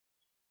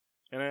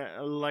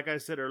and like I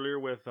said earlier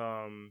with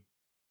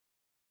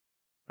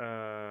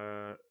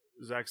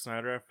Zack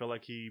Snyder, I feel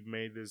like he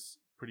made this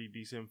pretty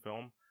decent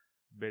film,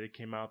 but it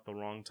came out the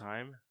wrong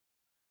time.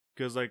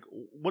 Because like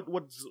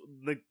what's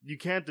like, you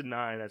can't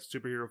deny that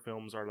superhero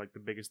films are like the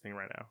biggest thing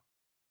right now.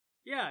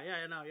 Yeah,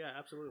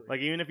 absolutely.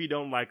 Like, even if you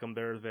don't like them,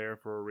 they're there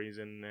for a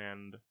reason.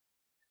 And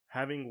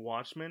having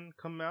Watchmen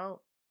come out,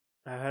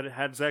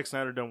 had Zack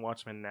Snyder done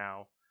Watchmen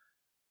now,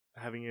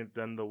 having it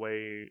done the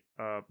way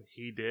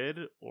he did,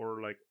 or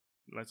like,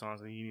 let's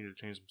honestly, he needed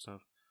to change some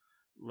stuff.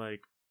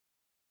 Like,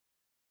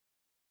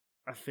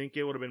 I think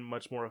it would have been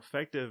much more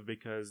effective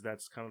because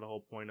that's kind of the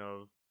whole point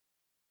of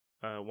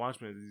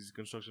Watchmen, is these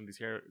construction, these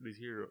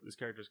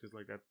characters, because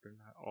like that they're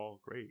not all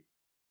great.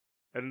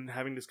 And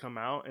having this come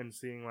out and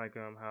seeing like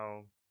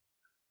how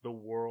the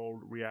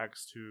world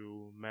reacts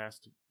to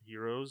masked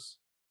heroes,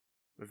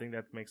 I think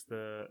that makes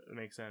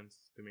sense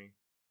to me.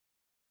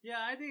 Yeah,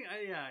 I think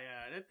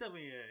that's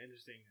definitely an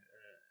interesting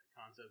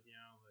concept.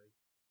 Like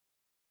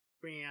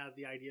bringing out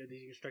the idea of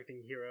these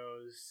constructing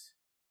heroes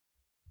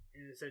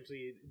in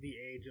essentially the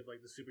age of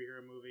like the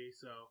superhero movie.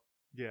 So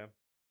yeah,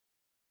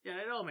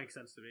 it all makes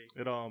sense to me.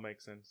 It all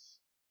makes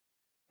sense.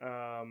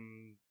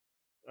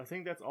 I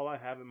think that's all I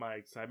have in my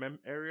excitement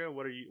area.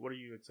 What are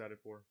you excited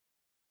for?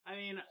 I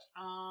mean,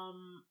 I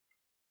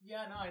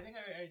think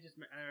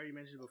I already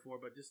mentioned it before,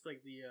 but just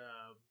like the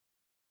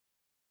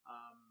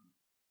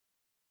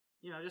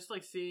just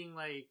like seeing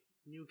like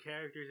new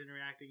characters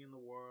interacting in the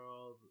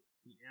world,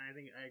 and I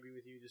think I agree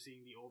with you. Just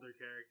seeing the older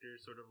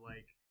characters, sort of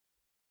like,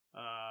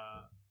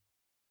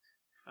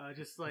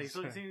 just like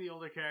seeing the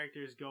older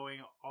characters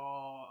going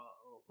all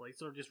like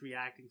sort of just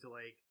reacting to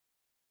like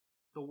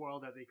the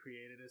world that they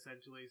created,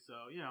 essentially. So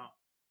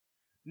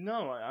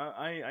No,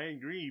 I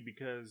agree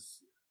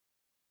because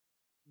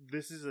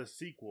this is a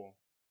sequel,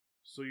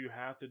 so you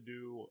have to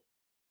do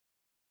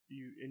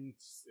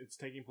it's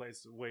taking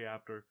place way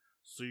after,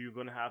 so you're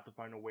gonna have to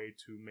find a way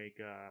to make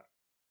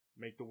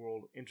the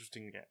world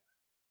interesting again.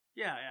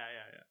 Yeah.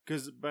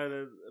 Because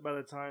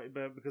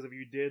because if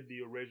you did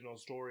the original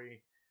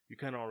story, you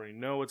kind of already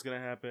know what's gonna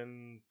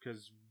happen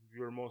because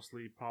you're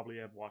mostly probably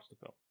have watched the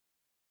film.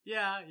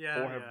 Yeah.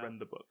 Or have read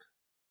the book.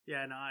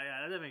 Yeah, no,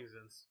 yeah, that makes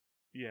sense.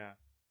 Yeah,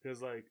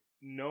 because like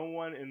no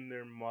one and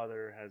their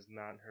mother has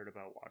not heard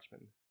about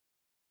Watchmen.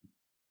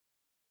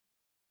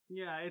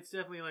 Yeah, it's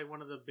definitely like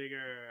one of the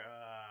bigger.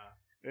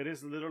 It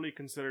is literally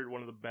considered one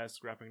of the best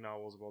graphic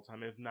novels of all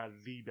time, if not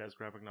the best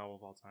graphic novel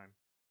of all time.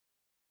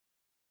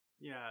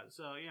 Yeah,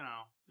 so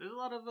there's a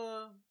lot of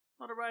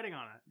writing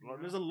on it. Well,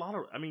 there's a lot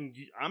of. I mean,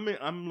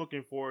 I'm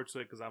looking forward to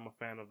it because I'm a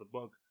fan of the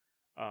book.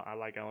 I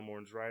like Alan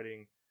Moore's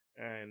writing,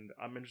 and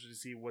I'm interested to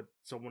see what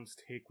someone's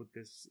take with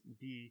this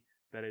be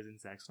that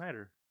isn't Zack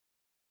Snyder.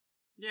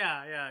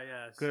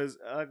 Yeah. Because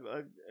I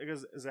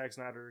guess Zack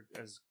Snyder,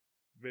 as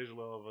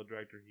visual of a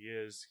director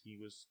he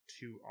was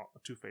too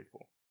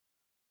faithful.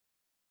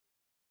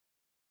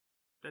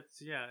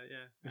 That's yeah.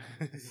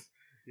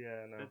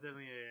 Yeah, no. That's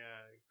definitely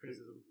a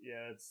criticism.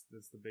 Yeah,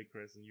 that's the big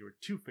criticism. You were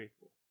too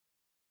faithful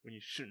when you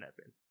shouldn't have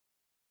been.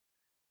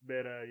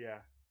 But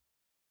yeah.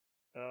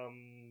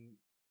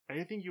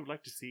 Anything you'd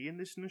like to see in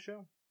this new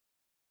show?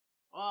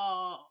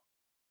 I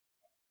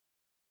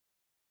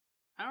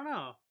don't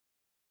know.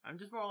 I'm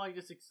just more like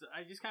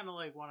I just kind of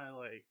like want to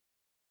like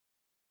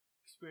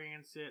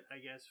experience it. I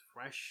guess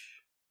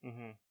fresh.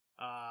 Mm-hmm.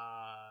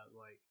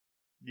 Like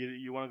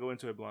you want to go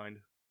into it blind.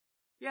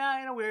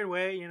 Yeah, in a weird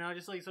way,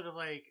 just like sort of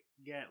like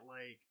get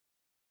like,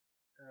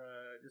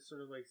 just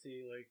sort of like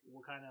see like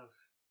what kind of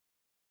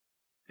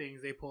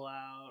things they pull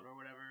out or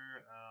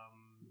whatever.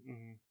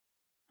 Mm-hmm.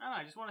 I don't know.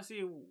 I just want to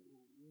see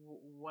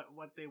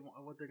what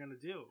they're gonna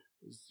do.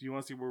 You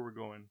want to see where we're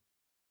going?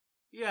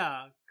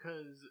 Yeah,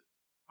 because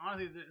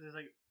honestly, there's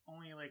like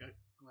only like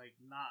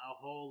not a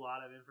whole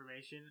lot of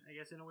information. I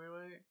guess in a weird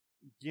way.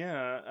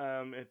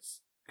 Yeah. It's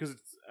because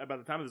it's by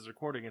the time of this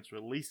recording, it's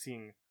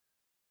releasing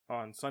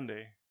on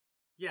Sunday.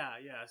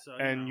 Yeah. So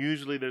and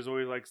usually there's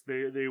always like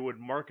they would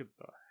market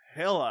the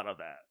hell out of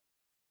that.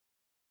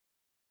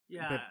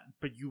 Yeah.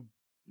 But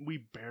we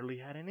barely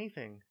had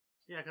anything.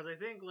 Yeah, because I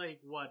think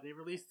like they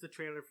released the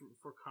trailer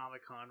for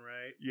Comic-Con,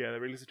 right? Yeah, they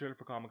released the trailer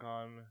for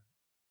Comic-Con.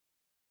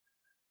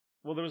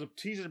 Well, there was a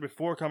teaser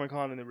before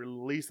Comic-Con, and they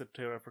released the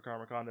trailer for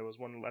Comic-Con. There was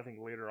one I think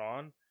later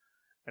on,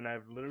 and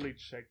I've literally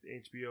checked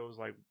HBO's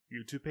like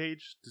YouTube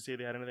page to see if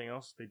they had anything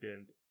else. They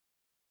didn't.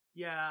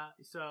 Yeah,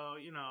 so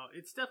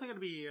it's definitely gonna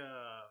be.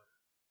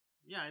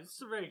 Yeah, I'm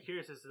just very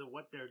curious as to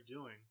what they're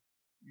doing.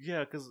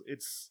 Yeah, because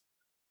it's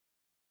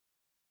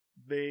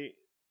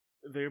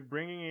they're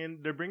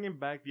bringing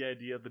back the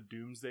idea of the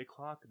Doomsday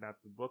Clock,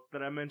 not the book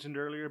that I mentioned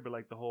earlier, but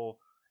like the whole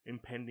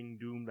impending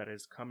doom that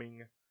is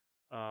coming,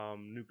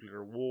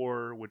 nuclear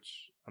war,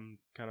 which I'm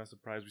kind of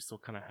surprised we still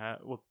kind of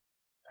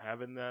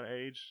have in that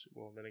age.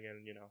 Well, then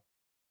again, Yeah.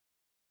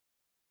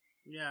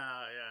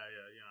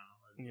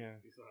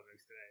 We still have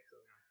things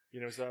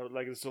today, so so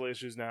like there's still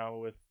issues now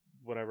with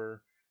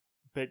whatever.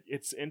 But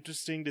it's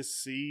interesting to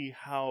see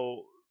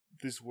how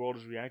this world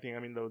is reacting. I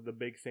mean, the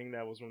big thing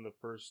that was from the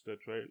first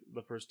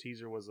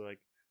teaser was like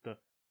the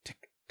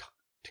tick tock,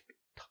 tick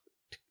tock,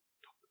 tick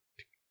tock,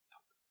 tick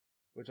tock,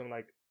 which I'm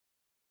like,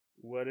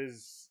 what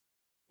is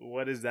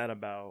that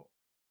about?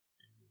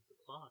 It's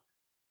a clock.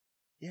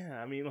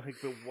 Yeah, I mean, like,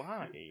 but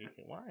why?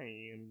 Why?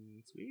 I mean,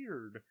 it's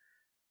weird.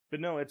 But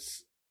no,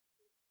 it's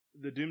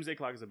the Doomsday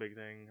Clock is a big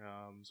thing.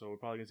 So we're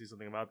probably gonna see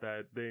something about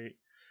that.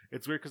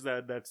 It's weird because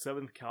that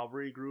 7th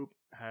Cavalry group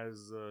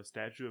has a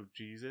statue of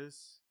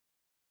Jesus,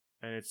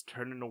 and it's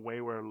turned in a way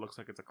where it looks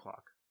like it's a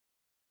clock.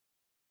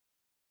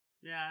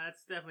 Yeah,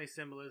 that's definitely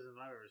symbolism if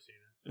I've ever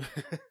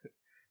seen it.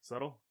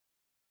 Subtle?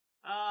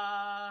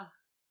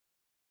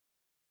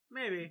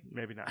 Maybe.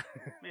 Maybe not.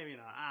 Maybe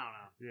not. I don't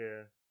know.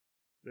 Yeah.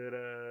 But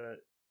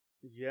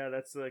yeah,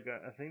 that's like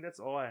I think that's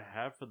all I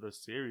have for the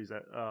series.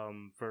 That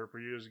for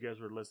you guys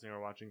who are listening or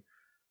watching,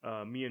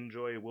 me and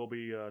Joy will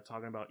be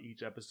talking about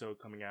each episode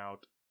coming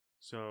out.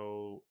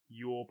 So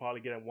you will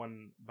probably get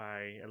one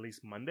by at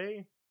least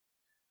Monday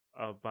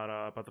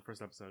about the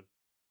first episode.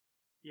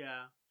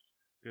 Yeah.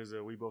 Because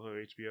we both have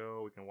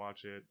HBO, we can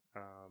watch it.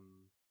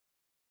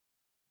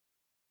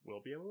 We'll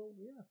be able,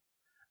 yeah.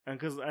 And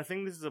because I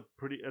think this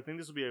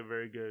will be a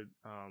very good.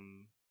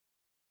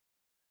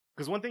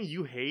 Because one thing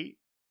you hate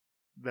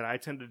that I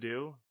tend to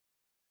do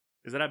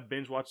is that I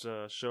binge watch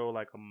a show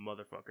like a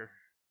motherfucker.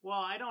 Well,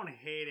 I don't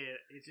hate it.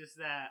 It's just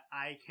that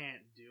I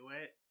can't do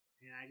it.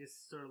 And I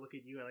just sort of look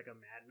at you like a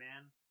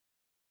madman.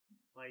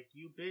 Like,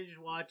 you binge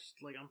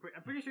watched, like, I'm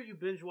pretty sure you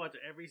binge watch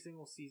every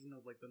single season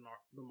of, like, the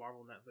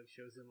Marvel Netflix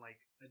shows in, like,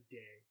 a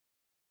day.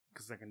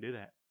 Because I can do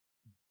that.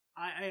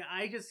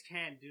 I just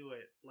can't do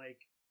it.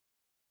 Like,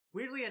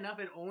 weirdly enough,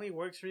 it only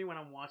works for me when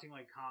I'm watching,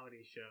 like,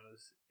 comedy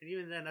shows. And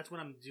even then, that's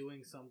when I'm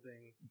doing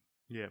something.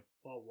 Yeah.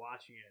 While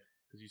watching it.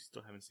 Because you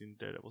still haven't seen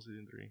Daredevil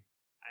Season 3.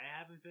 I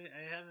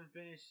haven't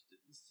finished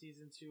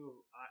Season 2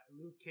 of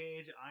Luke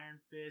Cage, Iron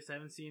Fist. I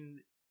haven't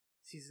seen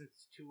Seasons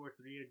 2 or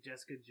 3 of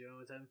Jessica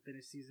Jones. I haven't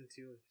finished Season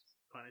 2 of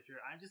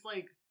Punisher. I'm just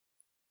like,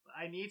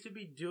 I need to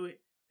be doing...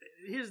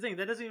 here's the thing,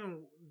 that doesn't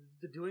even,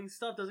 the doing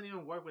stuff doesn't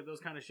even work with those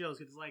kind of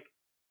shows. It's like,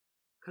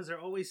 because they're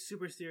always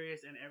super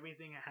serious and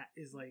everything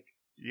is like,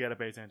 you gotta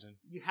pay attention.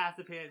 You have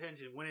to pay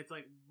attention when it's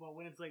like,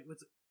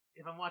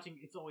 if I'm watching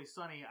It's Always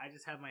Sunny, I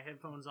just have my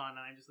headphones on and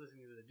I'm just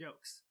listening to the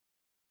jokes.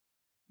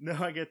 No,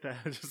 I get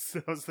that.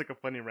 That was like a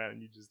funny rant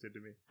you just did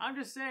to me. I'm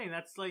just saying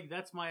that's my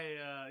that's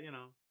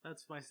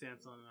my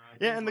stance on.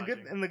 Yeah, and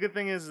the good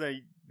thing is that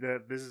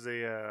this is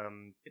a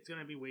it's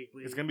gonna be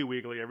weekly. It's gonna be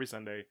weekly every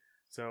Sunday,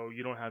 so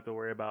you don't have to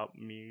worry about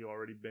me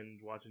already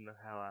binge watching the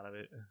hell out of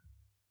it.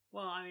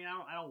 Well, I mean,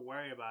 I don't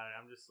worry about it.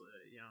 I'm just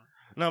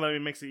No, but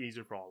it makes it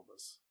easier for all of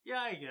us. Yeah,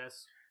 I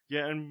guess.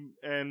 Yeah,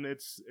 and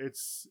it's.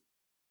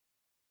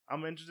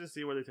 I'm interested to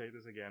see where they take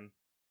this again.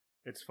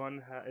 It's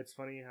fun. It's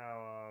funny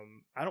how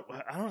I don't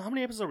know how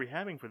many episodes are we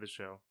having for this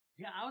show.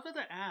 Yeah, I was about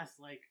to ask,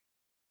 like,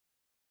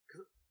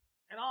 cause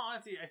in all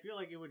honesty, I feel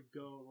like it would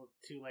go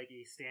to like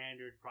a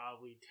standard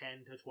probably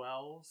 10 to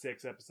 12.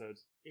 6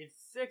 episodes. It's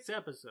 6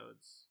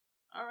 episodes.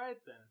 All right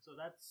then. So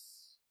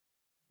that's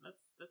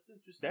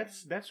interesting.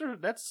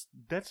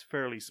 That's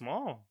fairly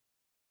small.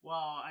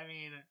 Well, I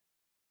mean,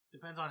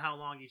 depends on how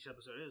long each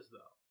episode is,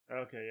 though.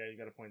 Okay, yeah, you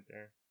got a point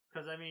there.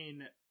 Because I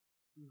mean,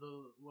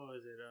 what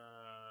was it?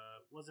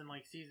 Wasn't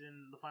like the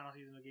final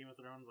season of Game of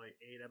Thrones like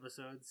 8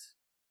 episodes?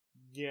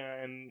 Yeah,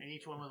 and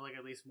each one was like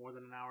at least more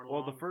than an hour long.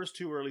 Well, the first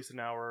 2 were at least an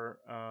hour.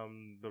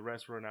 The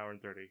rest were an hour and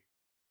 30.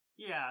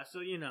 Yeah, so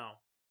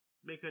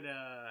they could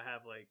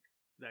have like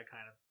that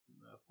kind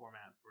of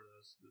format for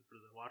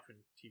the Watchmen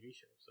TV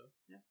show. So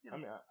yeah, I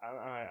mean,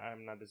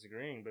 I'm not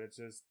disagreeing, but it's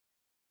just,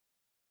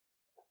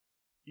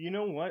 you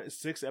know what?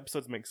 6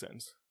 episodes make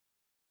sense.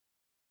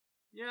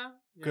 Yeah,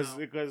 because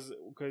it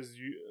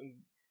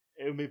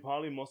would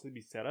probably mostly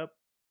be set up,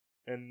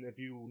 and if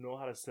you know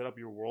how to set up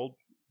your world,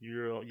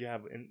 you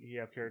have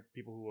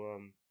people who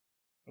I'm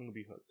gonna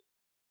be hooked.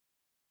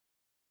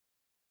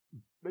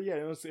 But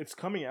yeah, it's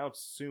coming out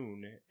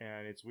soon,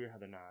 and it's weird how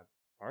they're not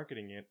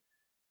marketing it.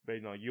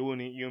 But you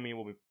and me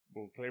will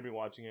clearly be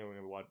watching it.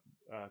 We're gonna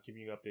be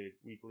keeping you updated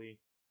weekly.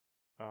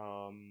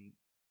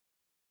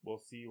 We'll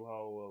see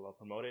how we'll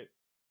promote it.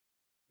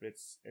 But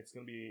it's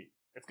gonna be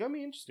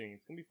interesting.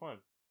 It's gonna be fun.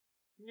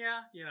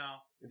 Yeah,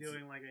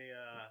 doing like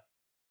a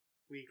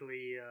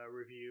weekly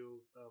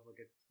review of like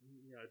a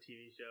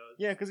TV show.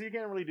 Yeah, because you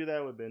can't really do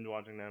that with binge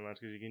watching that much,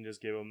 because you can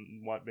just give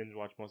them binge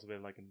watch most of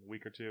it like in a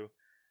week or two.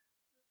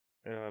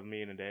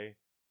 Me in a day,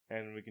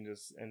 and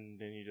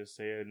then you just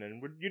say it, and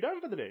then you're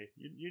done for the day.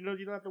 You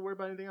don't have to worry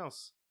about anything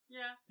else.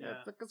 Yeah.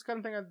 That's the kind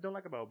of thing I don't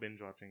like about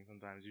binge watching.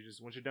 Sometimes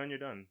once you're done, you're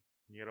done.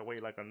 You gotta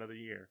wait like another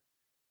year.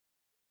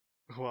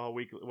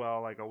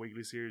 Like a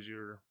weekly series,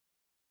 you're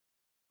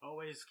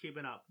always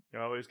keeping up.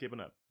 You're always keeping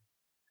up.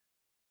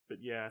 But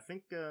yeah, I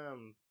think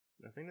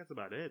that's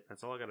about it.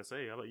 That's all I gotta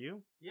say. How about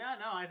you? Yeah,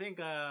 no, I think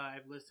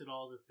I've listed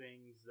all the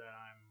things that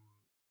I'm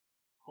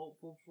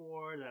hopeful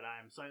for, that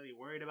I'm slightly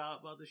worried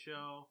about the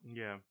show.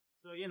 Yeah.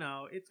 So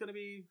it's gonna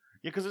be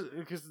because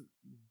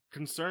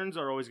concerns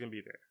are always gonna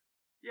be there.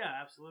 Yeah,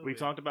 absolutely. We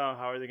talked about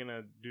how are they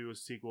gonna do a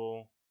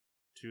sequel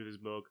to this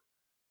book,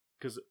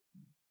 because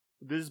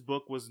this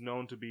book was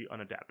known to be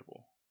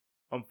unadaptable,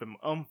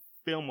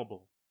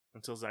 unfilmable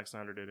until Zack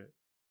Snyder did it,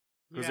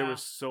 because there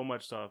was so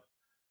much stuff,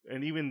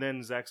 and even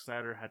then Zack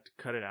Snyder had to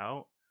cut it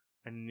out,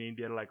 and he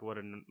did like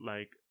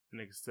an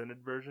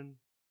extended version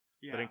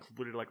that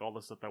included like all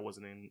the stuff that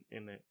wasn't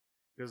in it,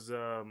 because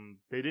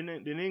they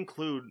didn't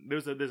include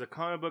there's a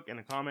comic book and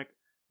a comic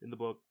in the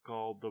book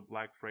called The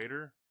Black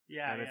Freighter.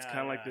 Yeah, and it's kind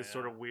of like this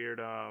sort of weird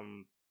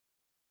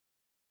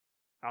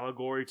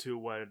allegory to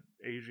what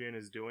Adrian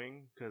is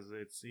doing, because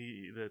it's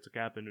a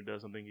captain who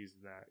does something he's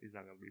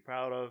not going to be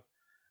proud of,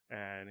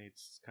 and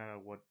it's kind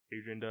of what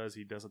Adrian does.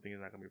 He does something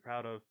he's not going to be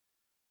proud of,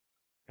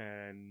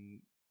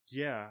 and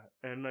yeah,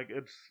 and like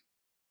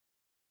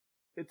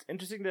it's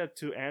interesting that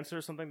to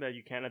answer something that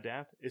you can't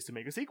adapt is to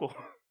make a sequel.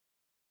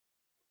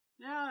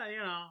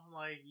 Yeah,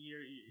 like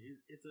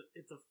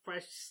it's a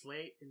fresh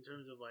slate in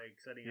terms of like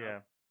setting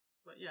up.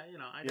 But yeah,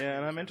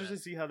 and I'm interested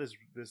to see how this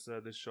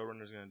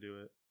showrunner is gonna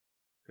do it,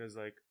 because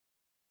like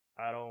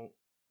I don't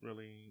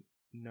really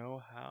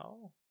know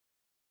how.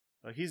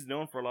 Like he's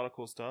known for a lot of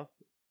cool stuff.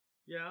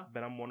 Yeah,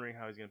 but I'm wondering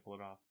how he's gonna pull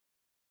it off.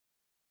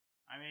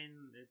 I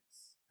mean,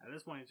 it's at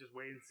this point, it's just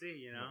wait and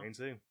see, Wait and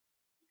see.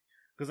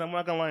 Because I'm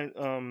not gonna lie,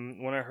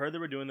 when I heard they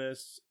were doing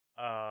this,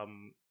 I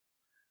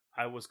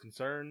was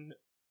concerned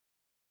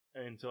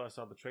until I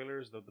saw the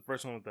trailers. The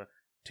first one with the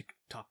tick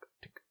tock,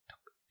 tick tock,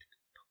 tick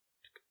tock,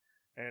 tick.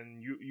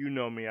 And you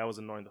know me, I was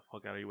annoying the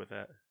fuck out of you with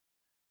that.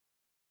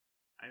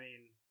 I mean,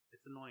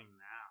 it's annoying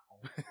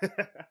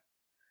now.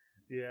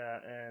 Yeah,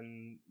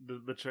 and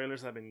the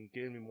trailers have been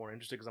getting me more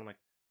interested, because I'm like,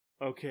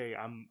 okay,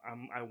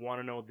 I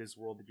want to know this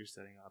world that you're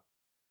setting up,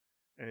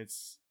 and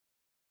it's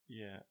Do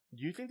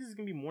you think this is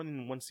gonna be more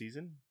than one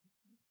season?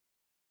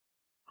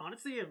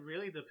 Honestly, it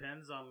really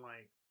depends on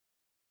like.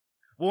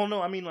 Well,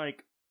 no, I mean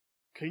like,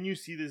 can you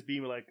see this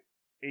being like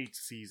 8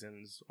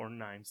 seasons or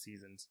 9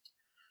 seasons?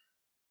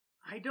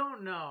 I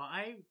don't know.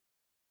 I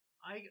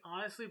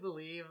honestly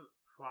believe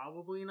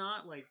probably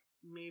not. Like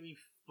maybe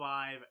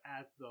 5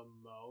 at the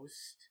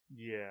most.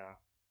 Yeah.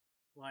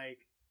 Like,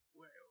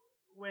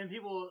 when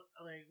people,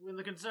 like, when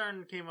the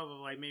concern came up of,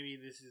 like, maybe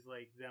this is,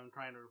 like, them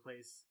trying to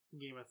replace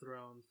Game of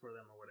Thrones for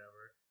them or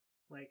whatever.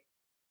 Like,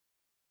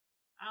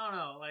 I don't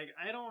know. Like,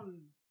 I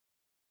don't,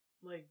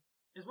 like,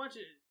 as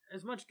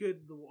much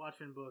good the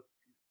Watchmen book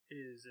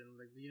is and,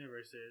 like, the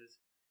universe is,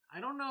 I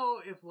don't know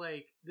if,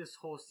 like, this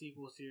whole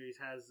sequel series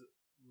has,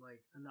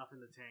 like, enough in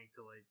the tank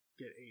to, like,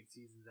 get 8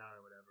 seasons out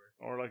or whatever.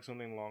 Or, like,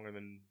 something longer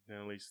than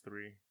at least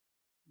 3.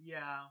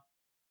 Yeah.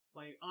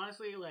 Like,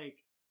 honestly, like,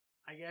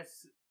 I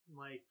guess,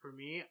 like, for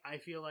me, I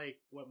feel like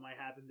what might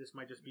happen, this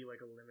might just be, like,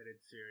 a limited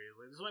series.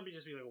 Like, this might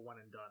just be, like, a one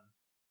and done.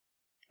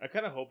 I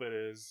kind of hope it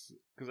is,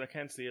 because I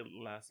can't see it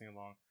lasting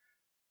long.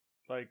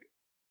 Like,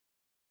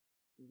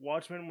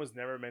 Watchmen was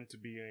never meant to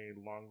be a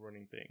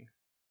long-running thing.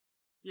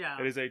 Yeah.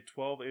 It is a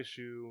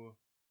 12-issue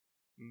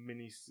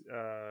it's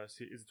a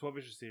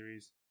 12-issue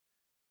series.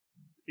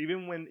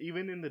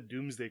 Even in the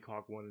Doomsday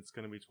Clock one, it's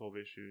going to be 12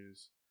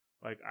 issues.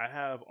 Like, I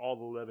have all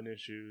the 11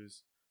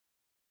 issues,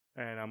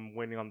 and I'm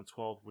waiting on the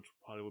 12th, which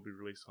probably will be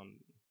released on,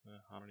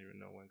 I don't even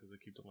know when, because they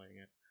keep delaying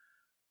it.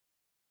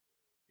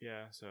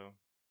 Yeah, so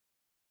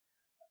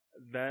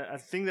that, I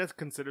think that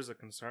considers a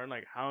concern.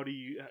 Like,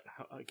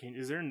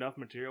 is there enough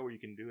material where you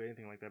can do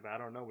anything like that? But I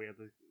don't know. We have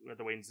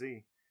to wait and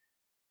see.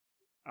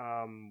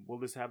 Will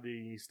this have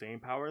the staying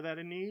power that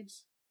it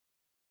needs?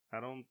 I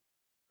don't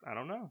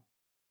know.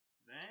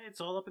 It's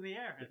all up in the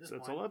air.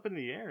 It's all up in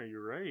the air.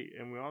 You're right,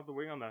 and we'll have to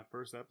wait on that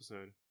first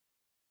episode.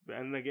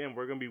 And again,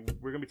 we're gonna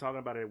be talking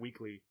about it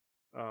weekly,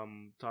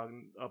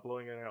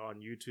 uploading it on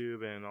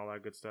YouTube and all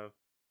that good stuff.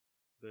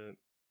 But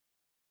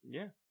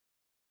yeah,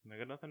 I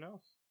got nothing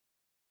else.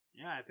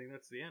 Yeah, I think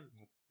that's the end.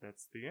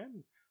 That's the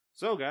end.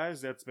 So,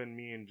 guys, that's been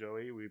me and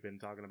Joey. We've been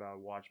talking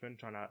about Watchmen,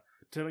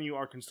 telling you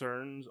our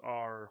concerns,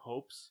 our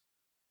hopes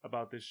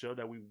about this show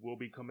that we will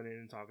be coming in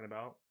and talking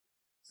about.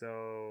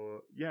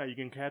 So, yeah, you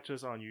can catch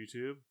us on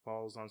YouTube.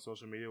 Follow us on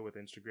social media with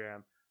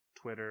Instagram,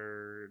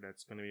 Twitter.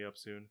 That's going to be up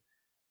soon.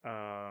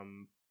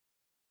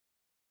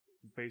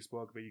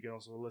 Facebook, but you can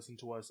also listen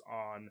to us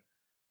on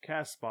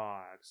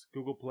Castbox,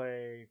 Google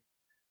Play,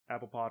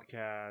 Apple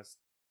Podcast,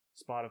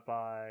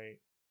 Spotify,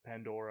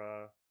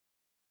 Pandora,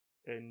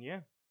 and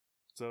yeah.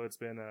 So it's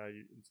been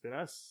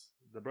us,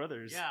 the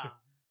brothers. Yeah.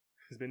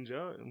 It's been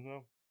Joe.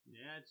 Well,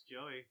 yeah, it's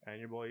Joey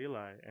and your boy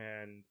Eli,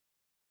 and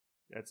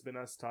that's been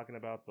us talking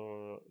about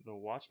the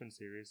Watchmen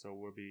series. So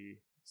we'll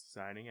be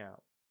signing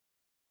out.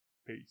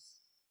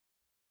 Peace.